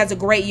 especially if he has a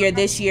great year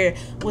this year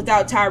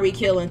without Tyreek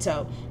Hill in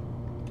tow.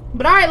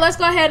 But all right, let's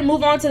go ahead and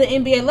move on to the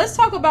NBA. Let's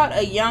talk about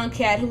a young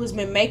cat who has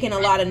been making a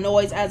lot of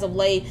noise as of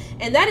late,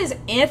 and that is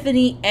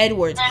Anthony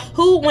Edwards,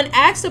 who, when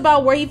asked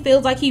about where he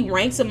feels like he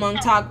ranks among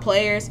top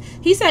players,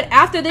 he said,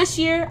 after this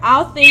year,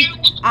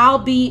 I'll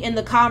be in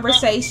the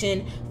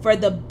conversation for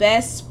the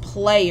best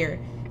player.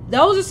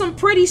 Those are some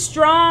pretty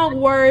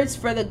strong words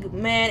for the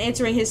man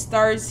entering his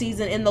third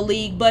season in the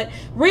league. But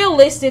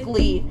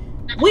realistically,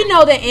 we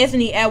know that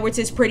Anthony Edwards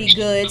is pretty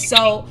good.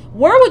 So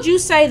where would you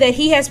say that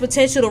he has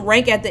potential to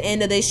rank at the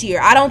end of this year?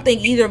 I don't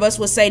think either of us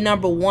would say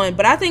number one,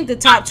 but I think the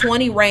top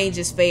 20 range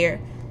is fair.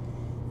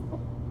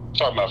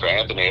 Talking about for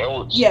Anthony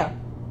Edwards? Yeah.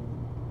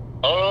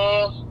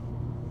 I'll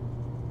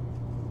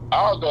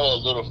go a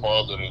little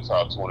farther than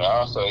top 20.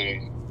 I'll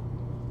say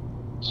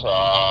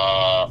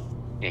top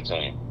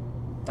 15.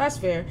 That's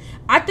fair.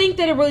 I think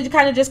that it really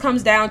kind of just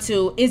comes down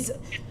to, is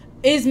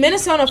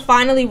Minnesota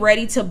finally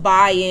ready to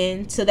buy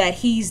in to that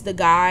he's the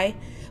guy?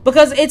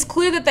 Because it's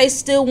clear that they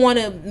still want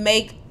to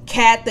make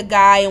Cat the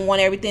guy and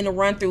want everything to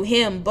run through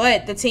him,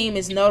 but the team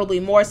is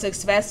notably more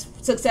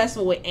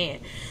successful with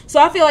Ant. So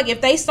I feel like if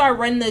they start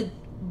running the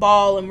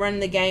ball and running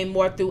the game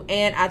more through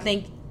Ant, I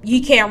think he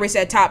can reach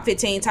that top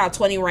 15, top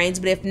 20 range.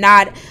 But if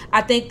not,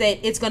 I think that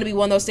it's going to be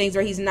one of those things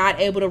where he's not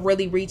able to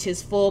really reach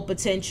his full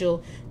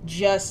potential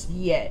just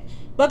yet.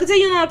 But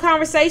continuing on a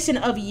conversation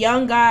of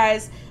young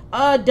guys,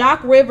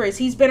 Doc Rivers,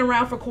 he's been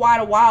around for quite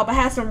a while, but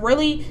has some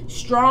really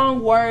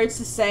strong words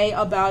to say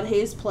about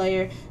his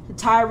player,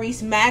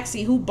 Tyrese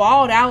Maxey, who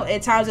balled out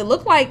at times. It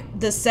looked like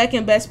the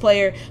second best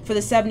player for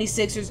the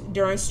 76ers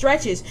during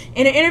stretches.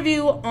 In an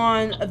interview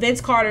on Vince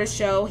Carter's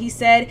show, he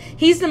said,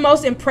 he's the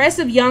most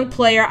impressive young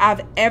player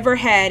I've ever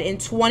had in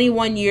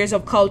 21 years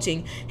of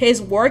coaching.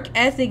 His work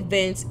ethic,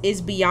 Vince, is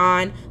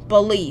beyond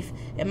belief.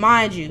 And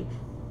mind you,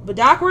 but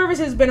Doc Rivers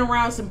has been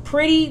around some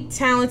pretty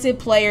talented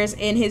players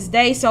in his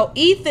day. So,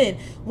 Ethan,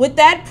 with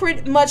that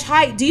pretty much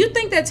hype, do you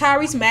think that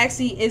Tyrese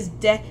Maxey is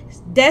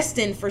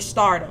destined for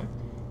stardom?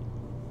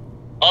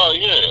 Oh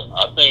yeah,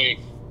 I think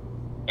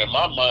in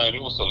my mind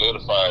it was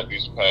solidified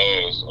these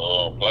past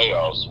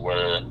playoffs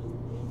where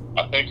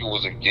I think it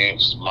was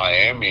against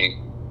Miami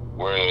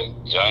where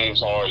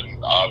James Harden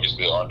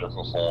obviously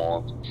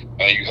underperformed,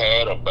 and you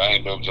had a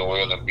banged up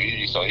Joel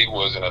Embiid, so he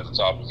wasn't at the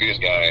top of his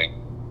game,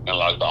 and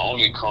like the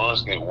only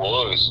constant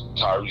was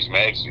Tyrese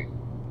Maxey,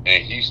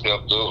 and he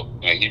stepped up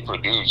and he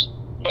produced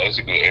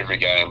basically every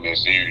game in the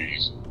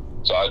series.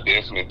 So I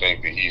definitely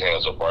think that he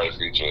has a bright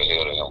future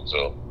ahead of him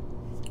too.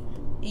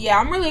 Yeah,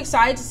 I'm really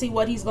excited to see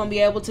what he's going to be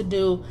able to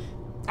do.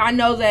 I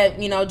know that,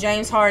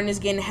 James Harden is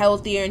getting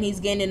healthier and he's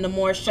getting into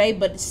more shape,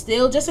 but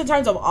still, just in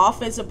terms of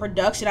offensive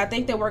production, I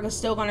think that we're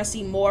still going to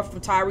see more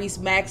from Tyrese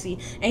Maxey,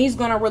 and he's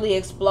going to really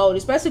explode,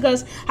 especially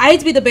because I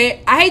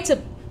hate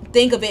to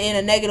think of it in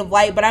a negative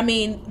light, but I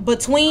mean,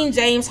 between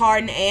James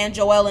Harden and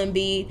Joel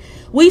Embiid,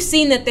 we've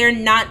seen that they're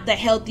not the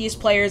healthiest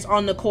players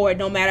on the court,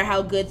 no matter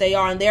how good they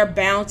are, and they're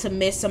bound to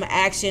miss some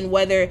action,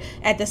 whether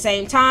at the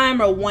same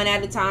time or one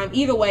at a time.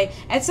 Either way,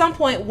 at some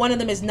point, one of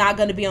them is not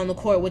going to be on the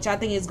court, which I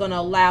think is going to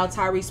allow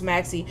Tyrese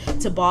Maxey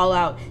to ball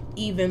out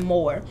even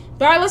more.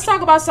 But all right, let's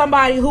talk about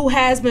somebody who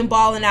has been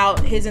balling out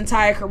his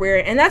entire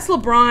career, and that's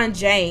LeBron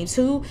James,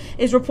 who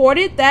is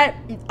reported that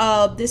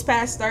this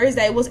past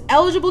Thursday was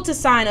eligible to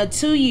sign a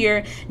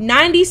 2-year,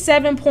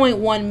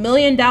 $97.1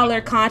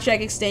 million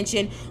contract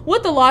extension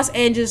with the Los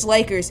Angeles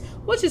Lakers,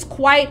 which is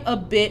quite a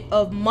bit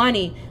of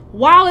money.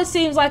 While it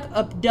seems like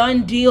a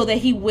done deal that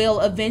he will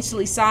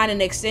eventually sign an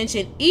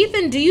extension,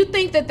 Ethan, do you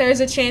think that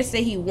there's a chance that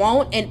he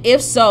won't? And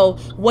if so,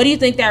 what do you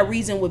think that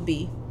reason would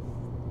be?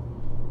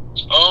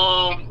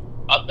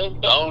 I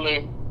think the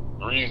only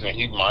reason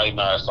he might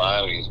not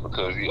sign it is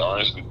because he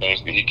honestly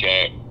thinks that he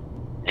can't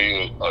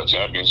be a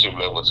championship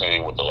level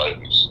team with the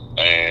Lakers.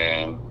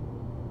 And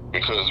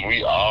because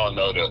we all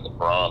know that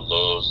LeBron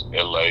loves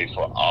LA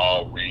for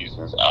all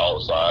reasons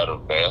outside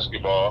of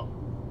basketball.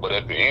 But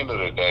at the end of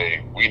the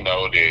day, we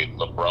know that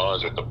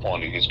LeBron's at the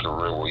point in his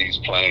career where he's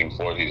playing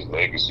for his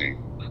legacy.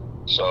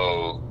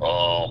 So,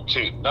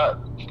 not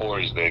for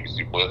his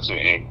legacy, but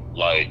to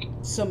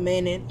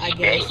cement it, I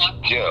guess.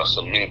 Yeah,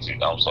 cement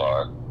it. I'm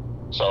sorry.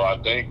 So I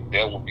think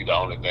that would be the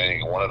only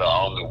thing. One of the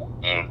only,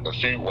 a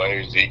few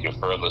ways he can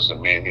further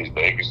cement his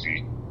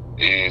legacy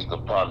is the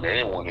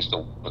primary one is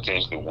to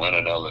potentially win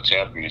another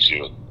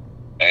championship.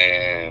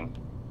 And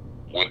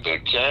with the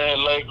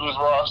current Lakers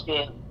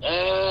roster,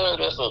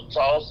 that's a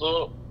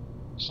toss-up.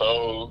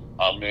 So,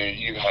 I mean,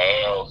 you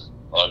have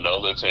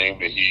another team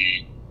that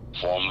he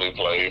formerly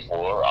played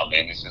for. I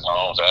mean, it's his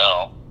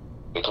hometown,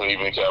 the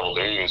Cleveland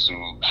Cavaliers,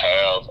 who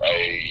have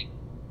a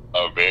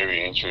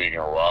very intriguing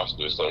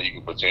roster. So he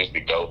could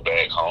potentially go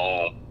back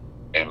home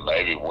and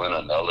maybe win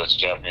another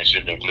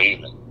championship in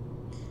Cleveland.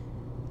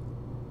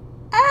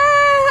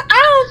 I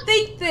don't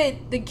think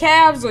that the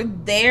Cavs are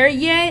there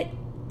yet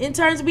in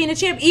terms of being a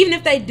champ, even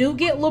if they do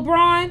get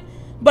LeBron.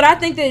 But I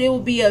think that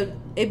it'd be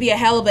a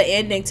hell of an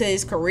ending to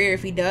his career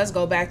if he does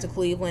go back to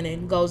Cleveland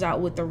and goes out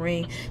with the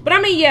ring. But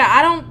I mean, yeah,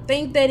 I don't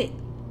think that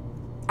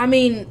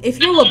if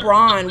you're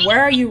LeBron,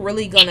 where are you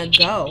really gonna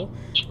go?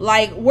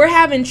 Like, we're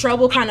having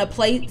trouble kind of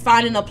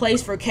finding a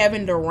place for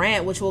Kevin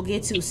Durant, which we'll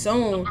get to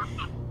soon.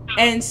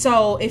 And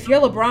so if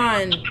you're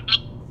LeBron,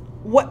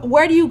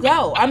 where do you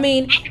go? I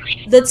mean,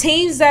 the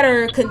teams that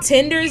are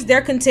contenders,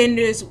 they're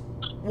contenders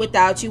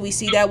without you. We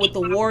see that with the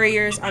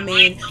Warriors. I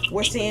mean,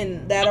 we're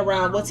seeing that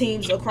around what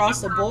teams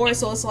across the board.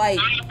 So it's like,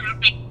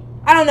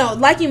 I don't know.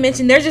 Like you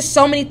mentioned, there's just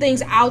so many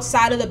things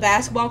outside of the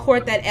basketball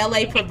court that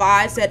LA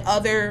provides that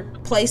other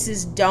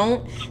places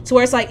don't. So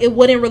where it's like, it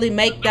wouldn't really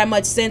make that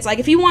much sense. Like,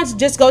 if he wants to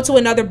just go to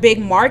another big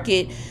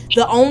market,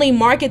 the only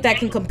market that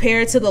can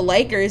compare to the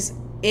Lakers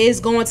is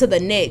going to the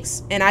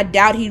Knicks. And I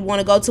doubt he'd want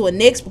to go to a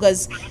Knicks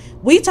because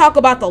we talk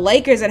about the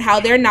Lakers and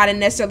how they're not in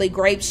necessarily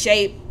great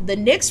shape. The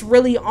Knicks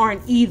really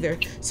aren't either.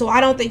 So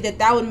I don't think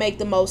that would make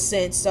the most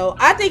sense. So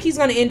I think he's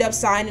going to end up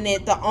signing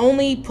it. The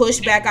only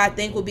pushback I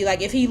think would be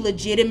like if he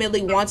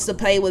legitimately wants to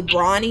play with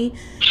Bronny,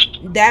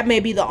 that may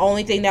be the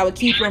only thing that would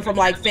keep him from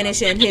like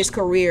finishing his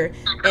career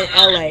in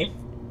LA.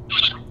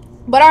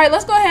 But all right,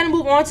 let's go ahead and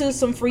move on to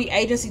some free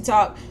agency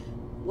talk.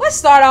 Let's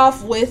start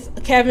off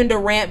with Kevin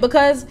Durant,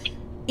 because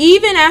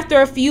even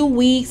after a few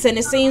weeks, and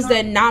it seems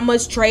that not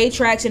much trade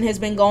traction has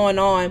been going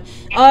on.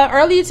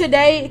 Earlier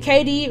today,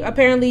 KD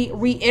apparently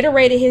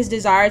reiterated his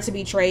desire to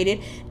be traded,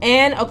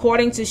 and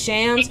according to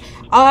Shams,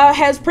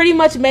 has pretty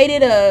much made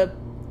it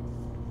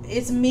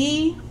it's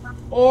me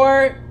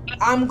or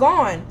I'm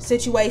gone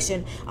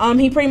situation.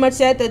 He pretty much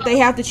said that they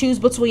have to choose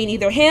between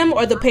either him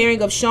or the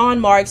pairing of Sean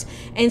Marks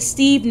and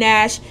Steve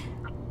Nash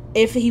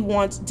if he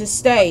wants to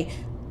stay.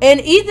 And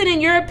Ethan,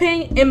 in your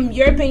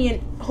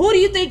opinion, who do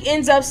you think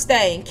ends up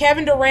staying?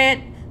 Kevin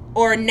Durant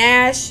or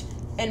Nash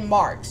and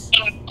Marks?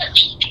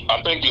 I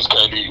think it's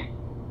KD,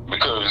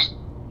 because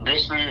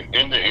this is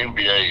in the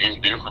NBA is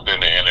different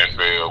than the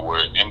NFL,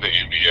 where in the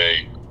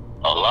NBA,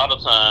 a lot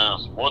of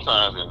times, more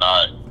times than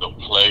not, the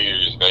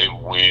players, they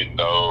win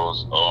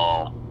those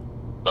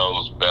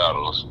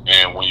battles.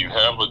 And when you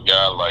have a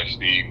guy like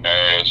Steve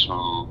Nash,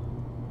 who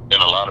in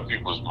a lot of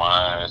people's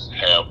minds,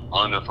 have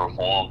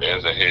underperformed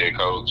as a head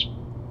coach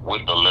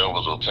with the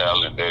levels of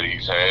talent that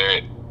he's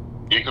had,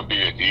 it could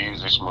be an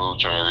easy, smooth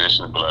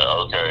transition to be like,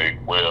 okay,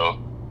 well,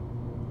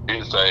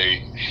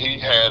 he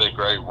had a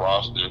great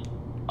roster.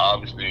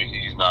 Obviously,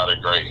 he's not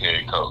a great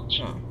head coach.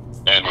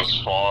 And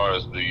as far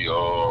as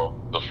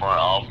the front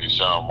office,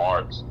 Sean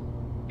Marks,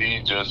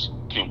 he just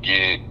can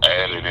get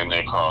added in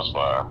that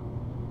crossfire.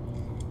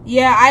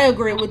 Yeah, I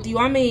agree with you.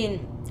 I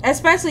mean,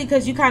 especially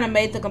because you kind of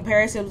made the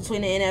comparison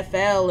between the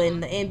NFL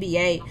and the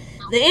NBA.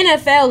 The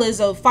NFL is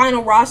a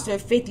final roster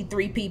of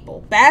 53 people.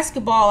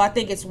 Basketball, I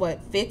think it's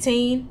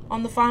 15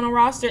 on the final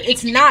roster.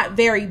 It's not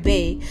very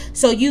big.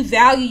 So you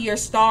value your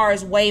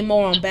stars way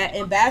more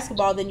in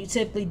basketball than you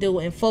typically do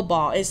in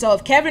football. And so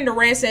if Kevin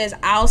Durant says,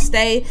 I'll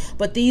stay,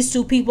 but these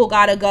two people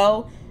got to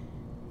go.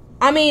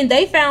 I mean,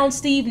 they found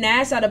Steve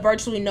Nash out of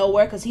virtually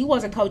nowhere because he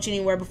wasn't coaching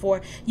anywhere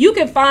before. You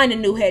can find a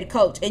new head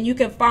coach and you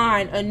can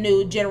find a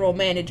new general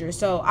manager.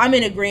 So I'm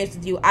in agreement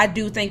with you. I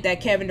do think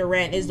that Kevin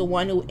Durant is the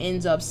one who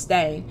ends up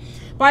staying.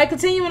 By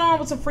continuing on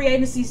with some free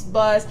agency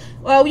buzz,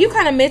 well, you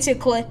kind of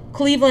mentioned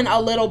Cleveland a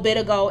little bit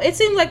ago. It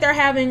seems like they're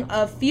having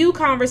a few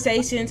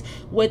conversations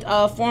with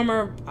a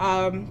former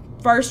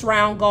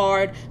first-round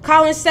guard,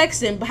 Colin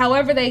Sexton.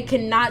 However, they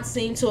cannot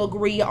seem to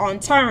agree on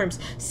terms.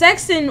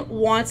 Sexton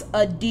wants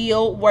a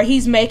deal where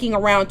he's making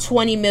around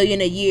 $20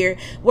 million a year,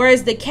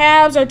 whereas the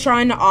Cavs are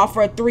trying to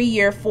offer a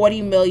 3-year,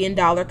 $40 million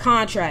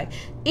contract.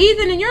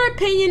 Ethan, in your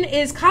opinion,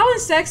 is Colin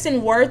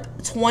Sexton worth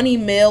 $20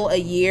 million a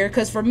year?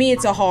 Because for me,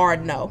 it's a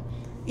hard no,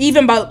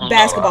 even by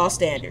basketball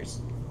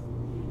standards.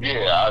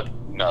 Yeah,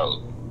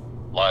 no.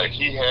 Like,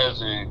 he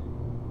hasn't.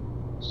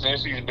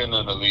 Since he's been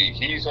in the league,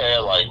 he's had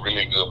like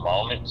really good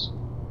moments,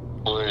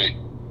 but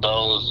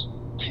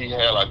he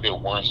had like that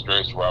one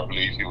stretch where I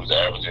believe he was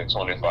averaging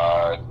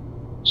 25,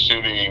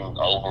 shooting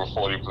over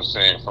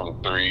 40%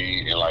 from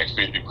three and like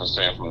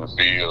 50% from the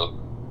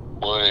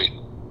field. But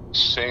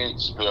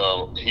since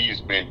he's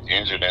been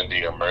injured and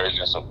the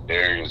emergence of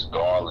Darius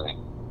Garland,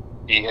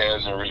 he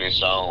hasn't really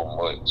shown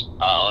much.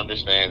 I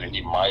understand that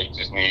he might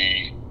just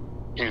need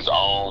his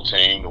own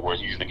team to where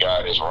he's the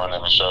guy that's running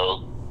the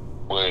show,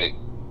 but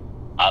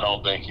I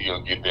don't think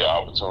he'll get the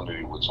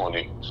opportunity for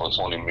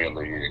 $20 million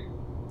a year.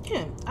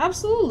 Yeah,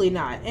 absolutely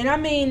not. And I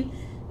mean,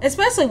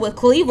 especially with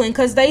Cleveland,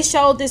 because they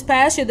showed this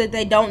past year that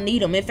they don't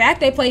need him. In fact,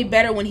 they played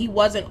better when he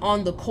wasn't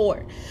on the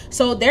court.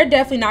 So they're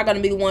definitely not going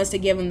to be the ones to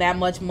give him that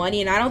much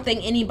money, and I don't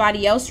think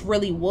anybody else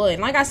really would.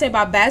 And like I said,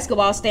 by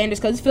basketball standards,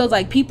 because it feels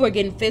like people are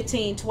getting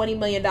 $15, $20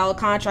 million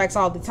contracts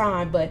all the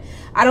time, but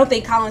I don't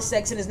think Colin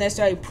Sexton has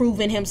necessarily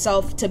proven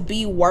himself to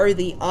be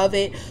worthy of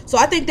it. So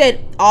I think that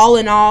all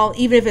in all,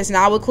 even if it's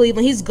not with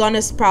Cleveland, he's going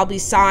to probably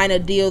sign a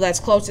deal that's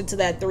closer to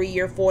that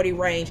 3-year, 40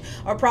 range,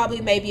 or probably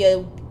maybe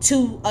a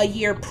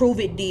 2-year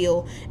prove-it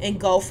deal and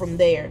go from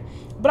there.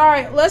 But all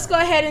right, let's go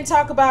ahead and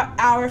talk about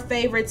our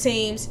favorite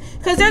teams,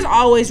 because there's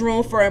always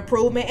room for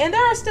improvement, and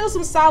there are still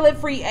some solid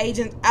free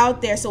agents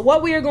out there. So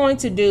what we are going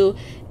to do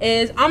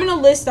is I'm going to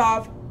list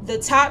off the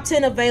top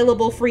 10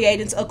 available free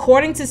agents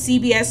according to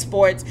CBS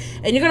Sports,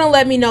 and you're going to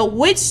let me know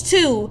which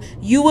two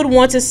you would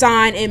want to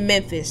sign in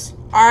Memphis.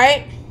 All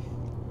right?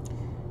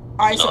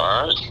 All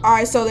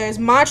right, so there's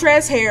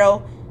Montrezl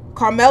Harrell,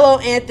 Carmelo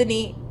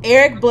Anthony,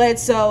 Eric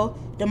Bledsoe,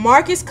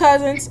 DeMarcus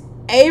Cousins,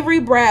 Avery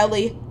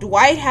Bradley,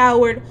 Dwight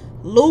Howard,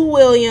 Lou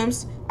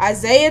Williams,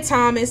 Isaiah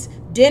Thomas,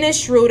 Dennis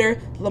Schroeder,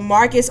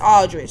 LaMarcus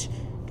Aldridge.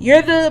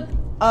 You're the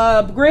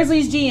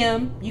Grizzlies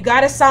GM. You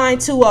got to sign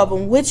 2 of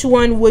them. Which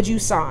one would you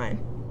sign?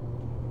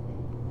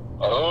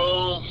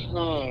 I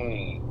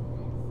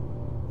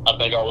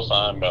think I would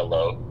sign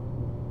Melo.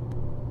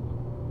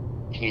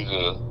 He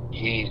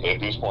at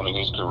this point in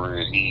his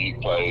career, he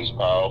plays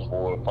power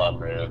forward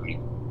primarily.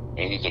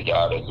 And he's a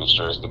guy that can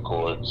stretch the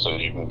court so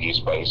you can get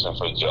spacing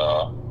for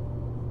Ja.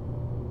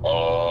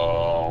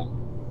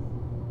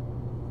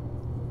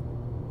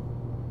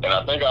 And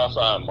I think I'll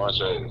sign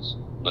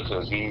Montrezl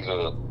because he's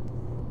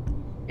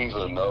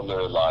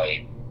another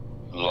like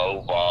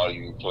low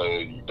volume player.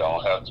 You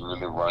don't have to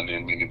really run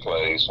in many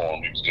plays for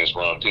him. You can just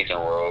run pick and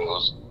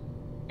rolls.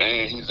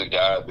 And he's a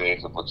guy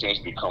that could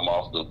potentially come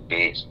off the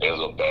bench as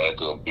a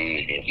backup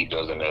big, and he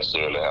doesn't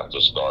necessarily have to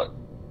start.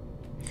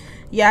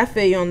 Yeah, I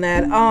feel you on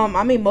that.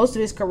 I mean, most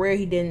of his career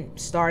he didn't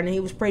start, and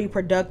he was pretty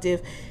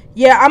productive.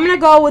 Yeah, I'm going to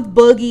go with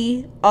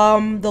Boogie.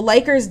 The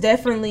Lakers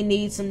definitely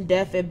need some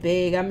depth at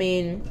big. I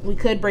mean, we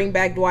could bring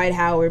back Dwight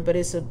Howard, but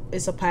it's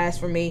a pass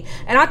for me.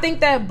 And I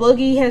think that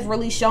Boogie has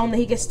really shown that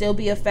he can still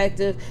be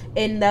effective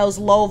in those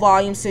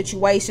low-volume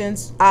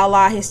situations, a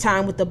la his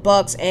time with the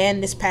Bucks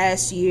and this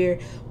past year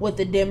with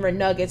the Denver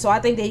Nuggets. So I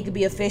think that he could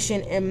be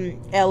efficient in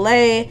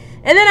L.A.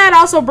 And then I'd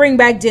also bring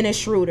back Dennis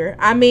Schroeder.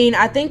 I mean,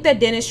 I think that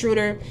Dennis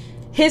Schroeder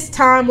his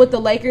time with the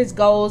Lakers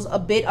goes a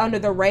bit under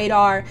the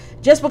radar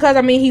just because,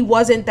 I mean, he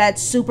wasn't that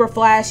super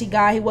flashy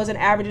guy. He wasn't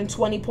averaging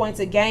 20 points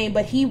a game,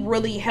 but he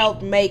really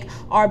helped make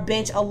our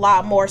bench a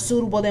lot more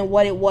suitable than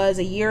what it was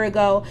a year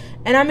ago.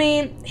 And, I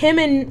mean, him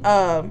and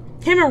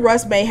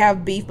Russ may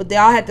have beef, but they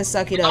all had to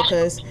suck it up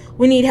because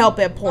we need help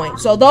at point.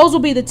 So those will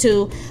be the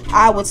two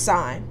I would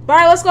sign. All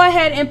right, let's go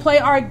ahead and play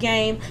our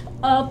game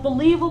of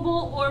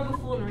believable or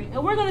buffoonery.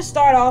 And we're going to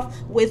start off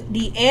with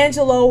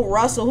D'Angelo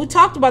Russell, who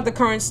talked about the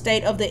current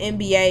state of the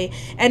NBA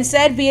and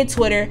said via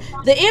Twitter,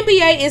 "The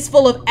NBA is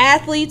full of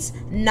athletes,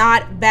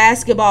 not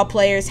basketball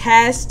players.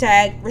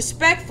 Hashtag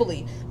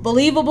respectfully.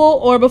 Believable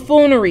or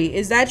buffoonery."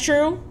 Is that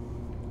true?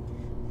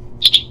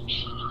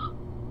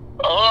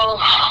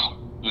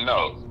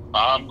 No.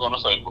 I'm going to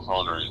say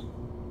buffoonery.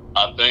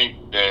 I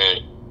think that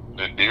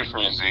the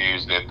difference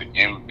is that the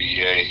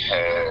NBA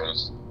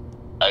has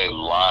a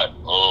lot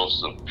of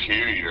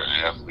superior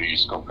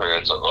athletes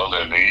compared to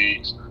other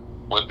leagues,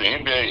 but the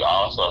NBA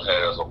also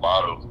has a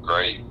lot of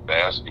great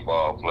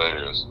basketball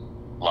players.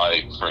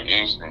 Like, for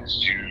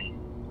instance,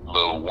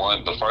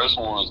 the first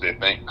ones that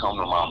come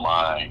to my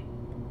mind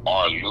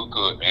are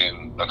Luka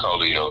and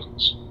Nikola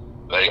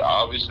Jokic. They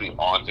obviously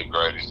aren't the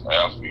greatest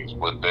athletes,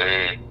 but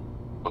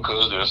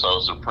because they're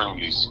so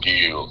supremely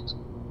skilled,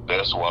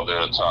 that's why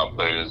they're top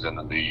players in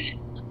the league.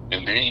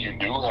 And then you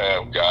do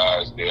have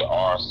guys that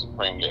are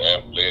supremely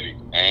athletic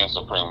and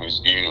supremely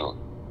skilled.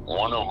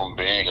 One of them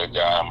being a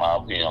guy, in my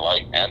opinion,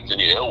 like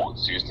Anthony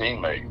Edwards, his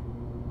teammate.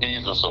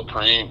 He's a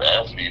supreme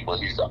athlete, but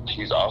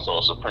he's also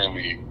a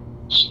supremely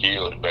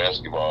skilled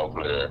basketball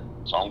player.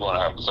 So I'm going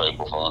to have to say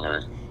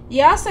buffoonery.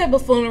 Yeah, I'll say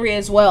buffoonery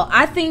as well.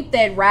 I think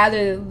that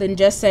rather than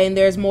just saying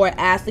there's more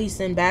athletes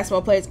than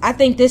basketball players, I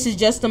think this is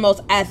just the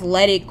most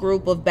athletic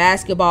group of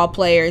basketball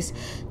players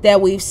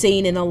that we've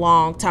seen in a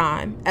long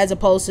time, as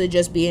opposed to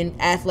just being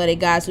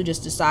athletic guys who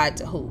just decide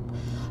to hoop.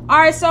 All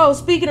right, so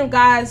speaking of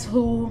guys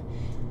who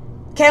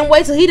can't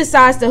wait till he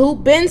decides to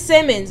hoop, Ben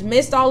Simmons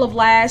missed all of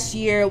last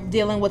year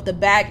dealing with the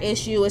back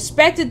issue,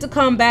 expected to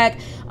come back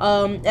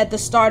at the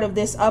start of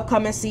this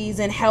upcoming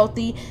season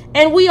healthy,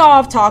 and we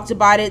all have talked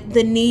about it,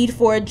 the need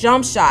for a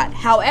jump shot.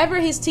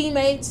 However, his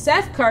teammate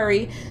Seth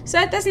Curry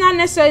said that's not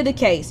necessarily the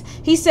case.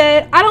 He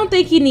said, "I don't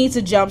think he needs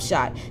a jump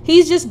shot.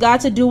 He's just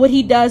got to do what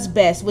he does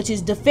best, which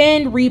is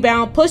defend,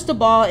 rebound, push the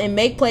ball, and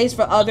make plays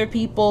for other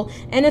people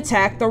and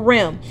attack the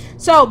rim."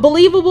 So,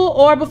 believable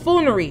or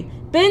buffoonery?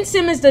 Ben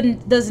Simmons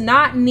does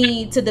not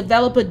need to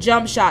develop a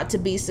jump shot to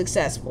be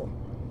successful.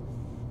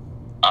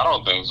 I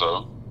don't think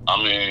so.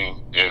 I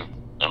mean,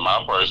 in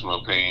my personal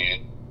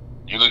opinion,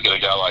 you look at a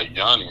guy like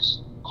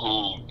Giannis,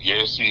 who,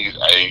 yes, he's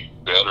a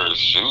better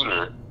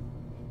shooter,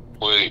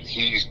 but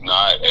he's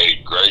not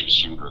a great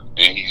shooter,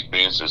 and he's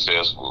been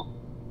successful.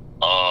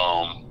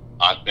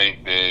 I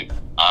think that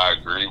I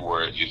agree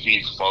where if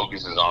he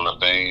focuses on the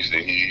things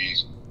that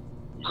he's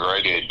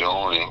great at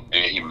doing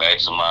and he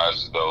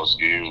maximizes those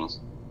skills,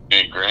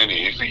 and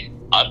granted,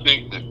 I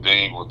think the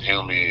thing with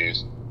him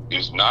is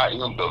it's not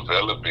him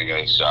developing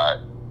a shot,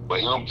 but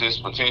him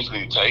just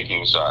potentially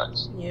taking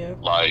shots. Yeah.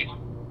 Like,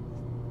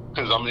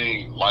 because I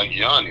mean, like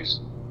Giannis,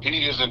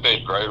 he isn't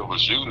that great of a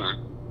shooter,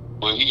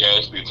 but he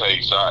actually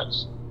takes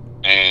shots,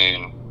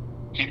 and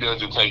he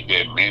doesn't take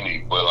that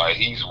many, but like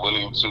he's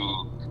willing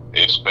to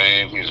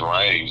expand his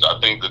range. I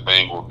think the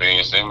thing with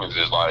Ben Simmons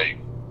is like,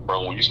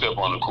 bro, when you step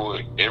on the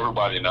court,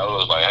 everybody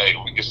knows like, hey,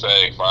 we can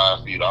sag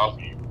 5 feet off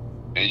you,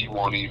 and you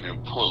won't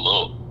even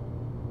pull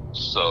up.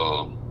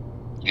 So,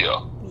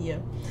 yeah. Yeah.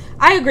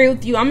 I agree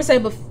with you. I'm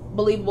going to say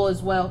believable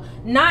as well.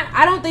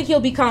 I don't think he'll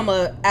become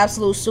an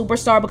absolute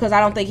superstar because I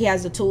don't think he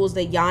has the tools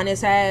that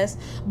Giannis has.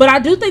 But I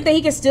do think that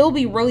he can still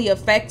be really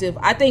effective.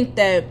 I think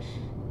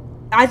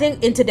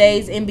in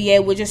today's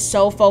NBA, we're just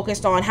so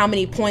focused on how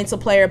many points a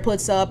player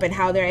puts up and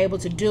how they're able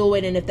to do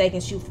it and if they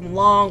can shoot from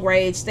long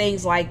range,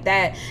 things like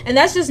that. And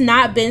that's just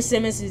not Ben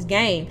Simmons'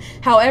 game.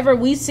 However,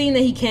 we've seen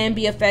that he can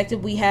be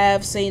effective. We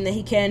have seen that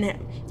he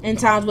can in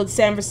times with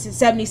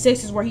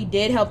 76ers where he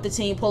did help the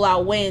team pull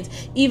out wins,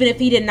 even if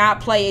he did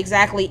not play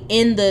exactly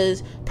in the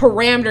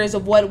parameters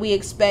of what we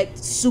expect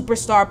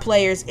superstar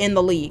players in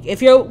the league.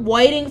 If you're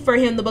waiting for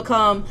him to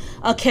become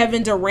a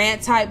Kevin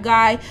Durant type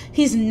guy,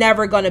 he's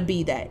never going to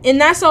be that. And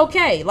that's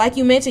okay. Like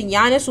you mentioned,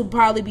 Giannis will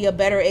probably be a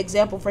better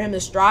example for him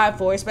to strive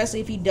for, especially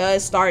if he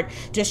does start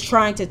just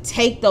trying to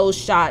take those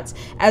shots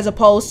as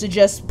opposed to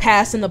just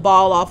passing the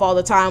ball off all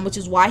the time, which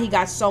is why he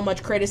got so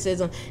much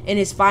criticism in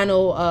his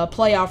final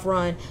playoff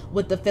run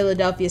with the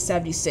Philadelphia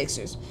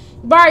 76ers.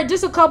 All right,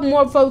 just a couple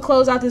more before we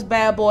close out this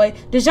bad boy.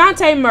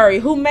 DeJounte Murray,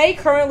 who may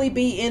currently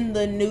be in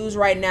the news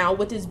right now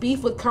with his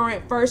beef with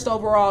current first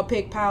overall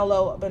pick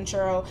Paolo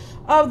Banchero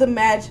of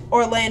the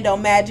Orlando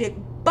Magic.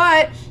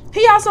 But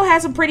he also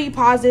has some pretty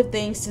positive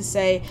things to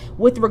say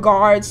with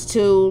regards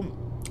to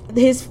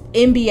his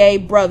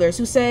NBA brothers,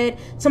 who said,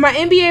 "To my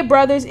NBA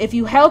brothers, if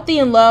you healthy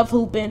and love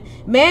hooping,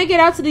 man, get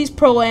out to these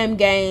Pro-Am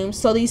games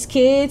so these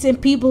kids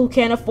and people who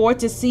can't afford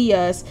to see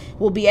us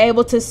will be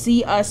able to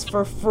see us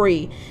for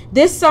free.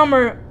 This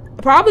summer,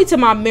 probably to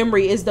my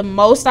memory, is the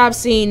most I've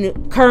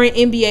seen current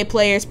NBA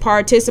players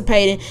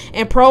participating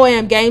in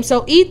Pro-Am games.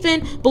 So,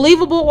 Ethan,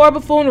 believable or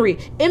buffoonery?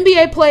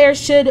 NBA players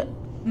should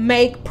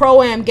make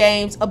Pro-Am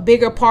games a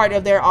bigger part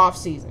of their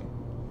offseason.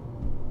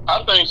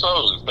 I think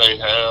so. If they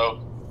have,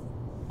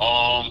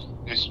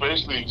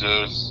 especially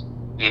just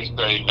if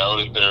they know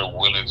that they're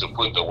willing to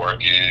put the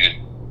work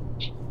in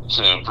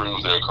to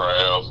improve their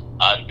craft,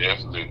 I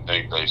definitely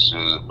think they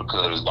should,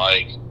 because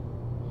like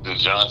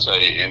DeJounte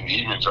and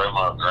even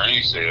Draymond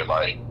Green said,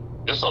 like,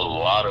 there's a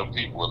lot of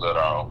people that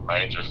are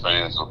major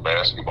fans of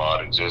basketball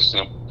that just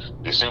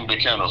simply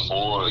can't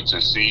afford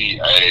to see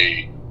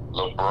a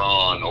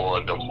LeBron or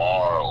a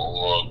DeMar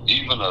or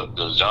even a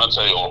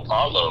DeJounte or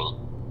Paulo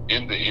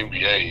in the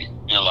NBA.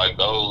 And like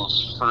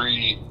those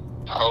free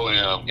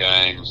Pro-Am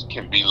games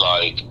can be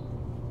like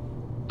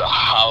the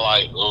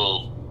highlight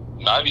of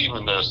not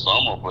even their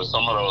summer, but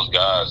some of those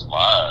guys'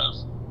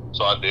 lives.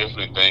 So I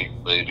definitely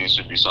think that this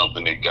should be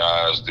something that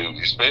guys do,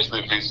 especially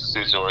if it's a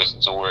situation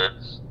to where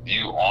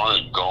you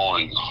aren't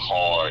going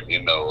hard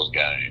in those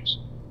games.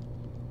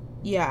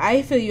 Yeah,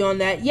 I feel you on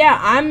that. Yeah,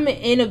 I'm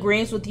in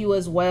agreement with you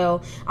as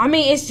well. I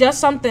mean, it's just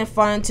something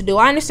fun to do.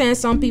 I understand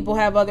some people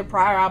have other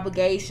prior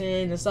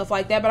obligations and stuff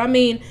like that, but I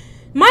mean,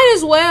 might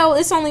as well.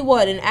 It's only,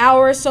 an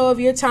hour or so of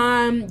your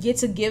time. Get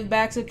to give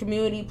back to the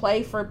community,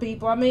 play for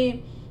people. I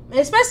mean,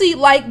 especially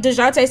like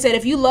DeJounte said,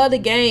 if you love the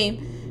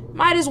game,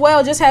 might as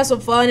well just have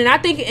some fun. And I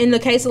think in the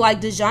case of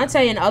like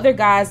DeJounte and other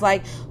guys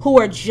like who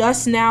are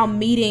just now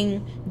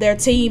meeting their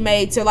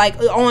teammates or like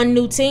on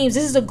new teams,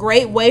 this is a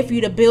great way for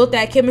you to build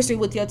that chemistry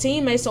with your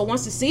teammates. So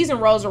once the season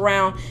rolls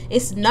around,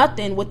 it's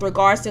nothing with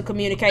regards to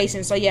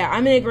communication. So yeah,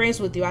 I'm in agreement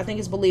with you. I think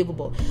it's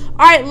believable.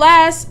 All right,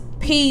 last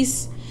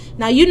piece.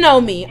 Now, you know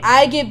me.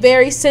 I get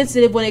very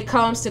sensitive when it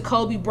comes to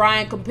Kobe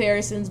Bryant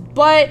comparisons,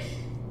 but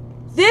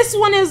This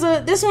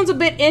one's a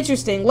bit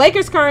interesting.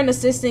 Lakers current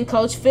assistant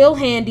coach Phil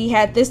Handy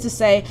had this to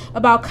say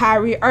about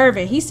Kyrie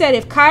Irving. He said,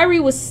 if Kyrie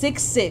was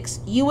 6'6",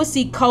 you would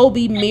see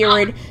Kobe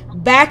mirrored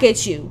back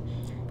at you.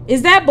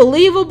 Is that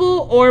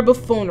believable or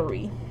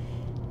buffoonery?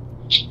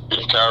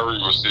 If Kyrie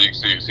was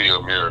 6'6",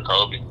 he'll mirror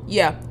Kobe.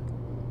 Yeah.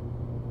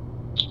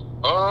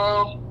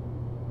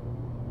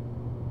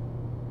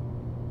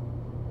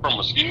 From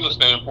a skill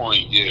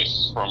standpoint,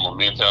 yes. From a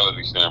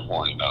mentality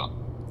standpoint, no.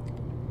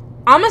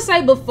 I'm going to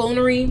say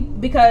buffoonery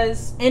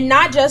because, and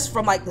not just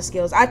from like the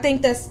skills. I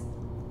think and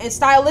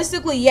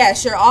stylistically, yeah,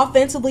 sure.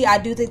 Offensively, I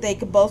do think they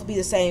could both be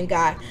the same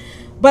guy.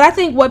 But I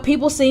think what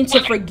people seem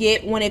to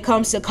forget when it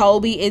comes to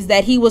Kobe is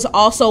that he was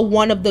also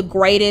one of the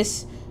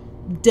greatest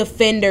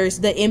defenders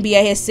the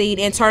NBA has seen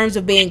in terms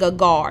of being a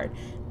guard.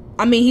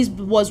 I mean, he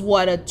was a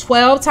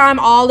 12-time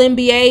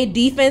All-NBA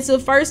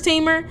defensive first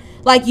teamer?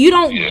 Like, you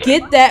don't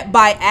get that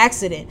by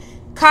accident.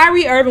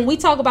 Kyrie Irving, we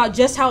talk about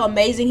just how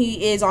amazing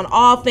he is on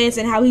offense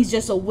and how he's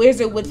just a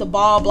wizard with the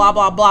ball, blah,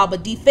 blah, blah.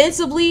 But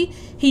defensively,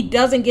 he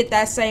doesn't get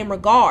that same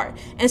regard.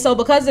 And so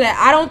because of that,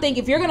 I don't think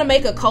if you're going to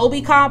make a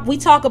Kobe comp, we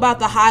talk about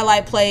the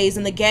highlight plays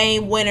and the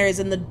game winners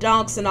and the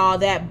dunks and all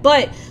that.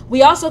 But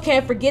we also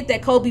can't forget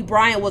that Kobe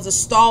Bryant was a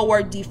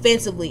stalwart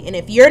defensively. And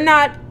if you're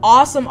not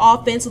awesome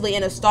offensively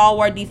and a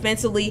stalwart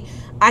defensively,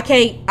 I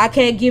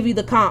can't give you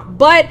the comp.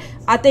 But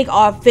I think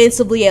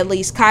offensively, at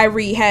least,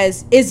 Kyrie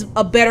is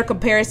a better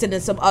comparison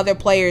than some other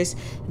players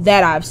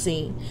that I've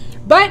seen.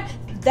 But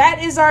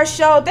that is our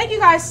show. Thank you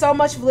guys so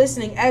much for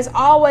listening. As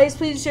always,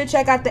 please be sure to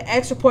check out the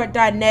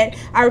xreport.net.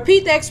 I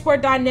repeat, the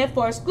xreport.net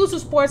for exclusive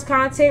sports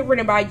content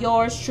written by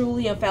yours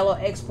truly and fellow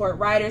Export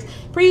writers.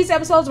 Previous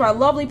episodes of our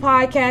lovely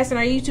podcast and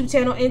our YouTube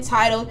channel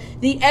entitled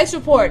The X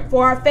Report.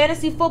 For our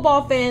fantasy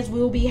football fans, we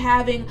will be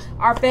having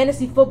our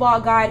fantasy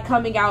football guide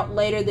coming out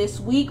later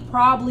this week,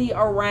 probably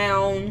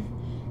around,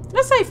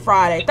 let's say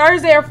Friday,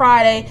 Thursday or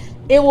Friday.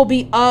 It will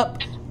be up.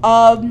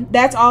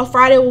 That's all.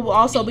 Friday will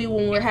also be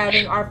when we're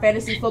having our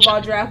fantasy football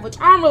draft, which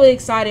I'm really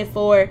excited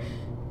for.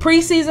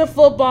 Preseason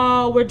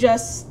football, we're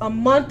just a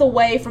month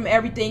away from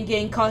everything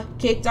getting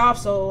kicked off,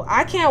 so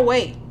I can't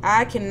wait.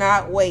 I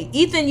cannot wait.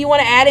 Ethan, you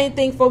want to add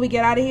anything before we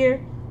get out of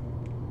here?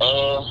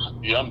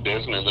 Yeah, I'm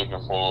definitely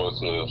looking forward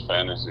to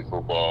fantasy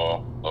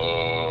football.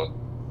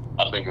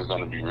 I think it's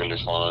going to be really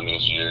fun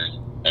this year,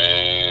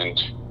 and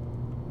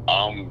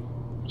I'm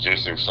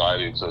just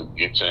excited to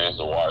get a chance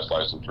to watch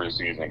like some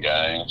preseason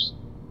games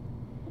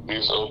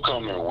this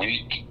upcoming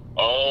week.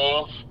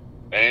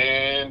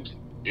 And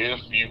if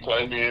you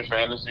play me in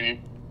fantasy,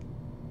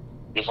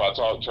 if I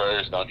talk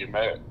trash, don't get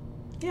mad.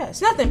 Yeah,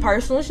 it's nothing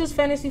personal. It's just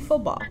fantasy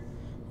football.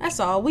 That's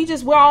all.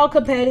 We're all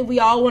competitive. We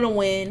all want to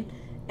win,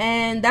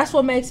 and that's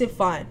what makes it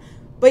fun.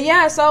 But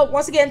yeah, so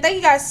once again, thank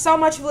you guys so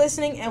much for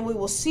listening, and we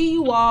will see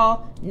you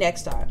all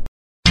next time.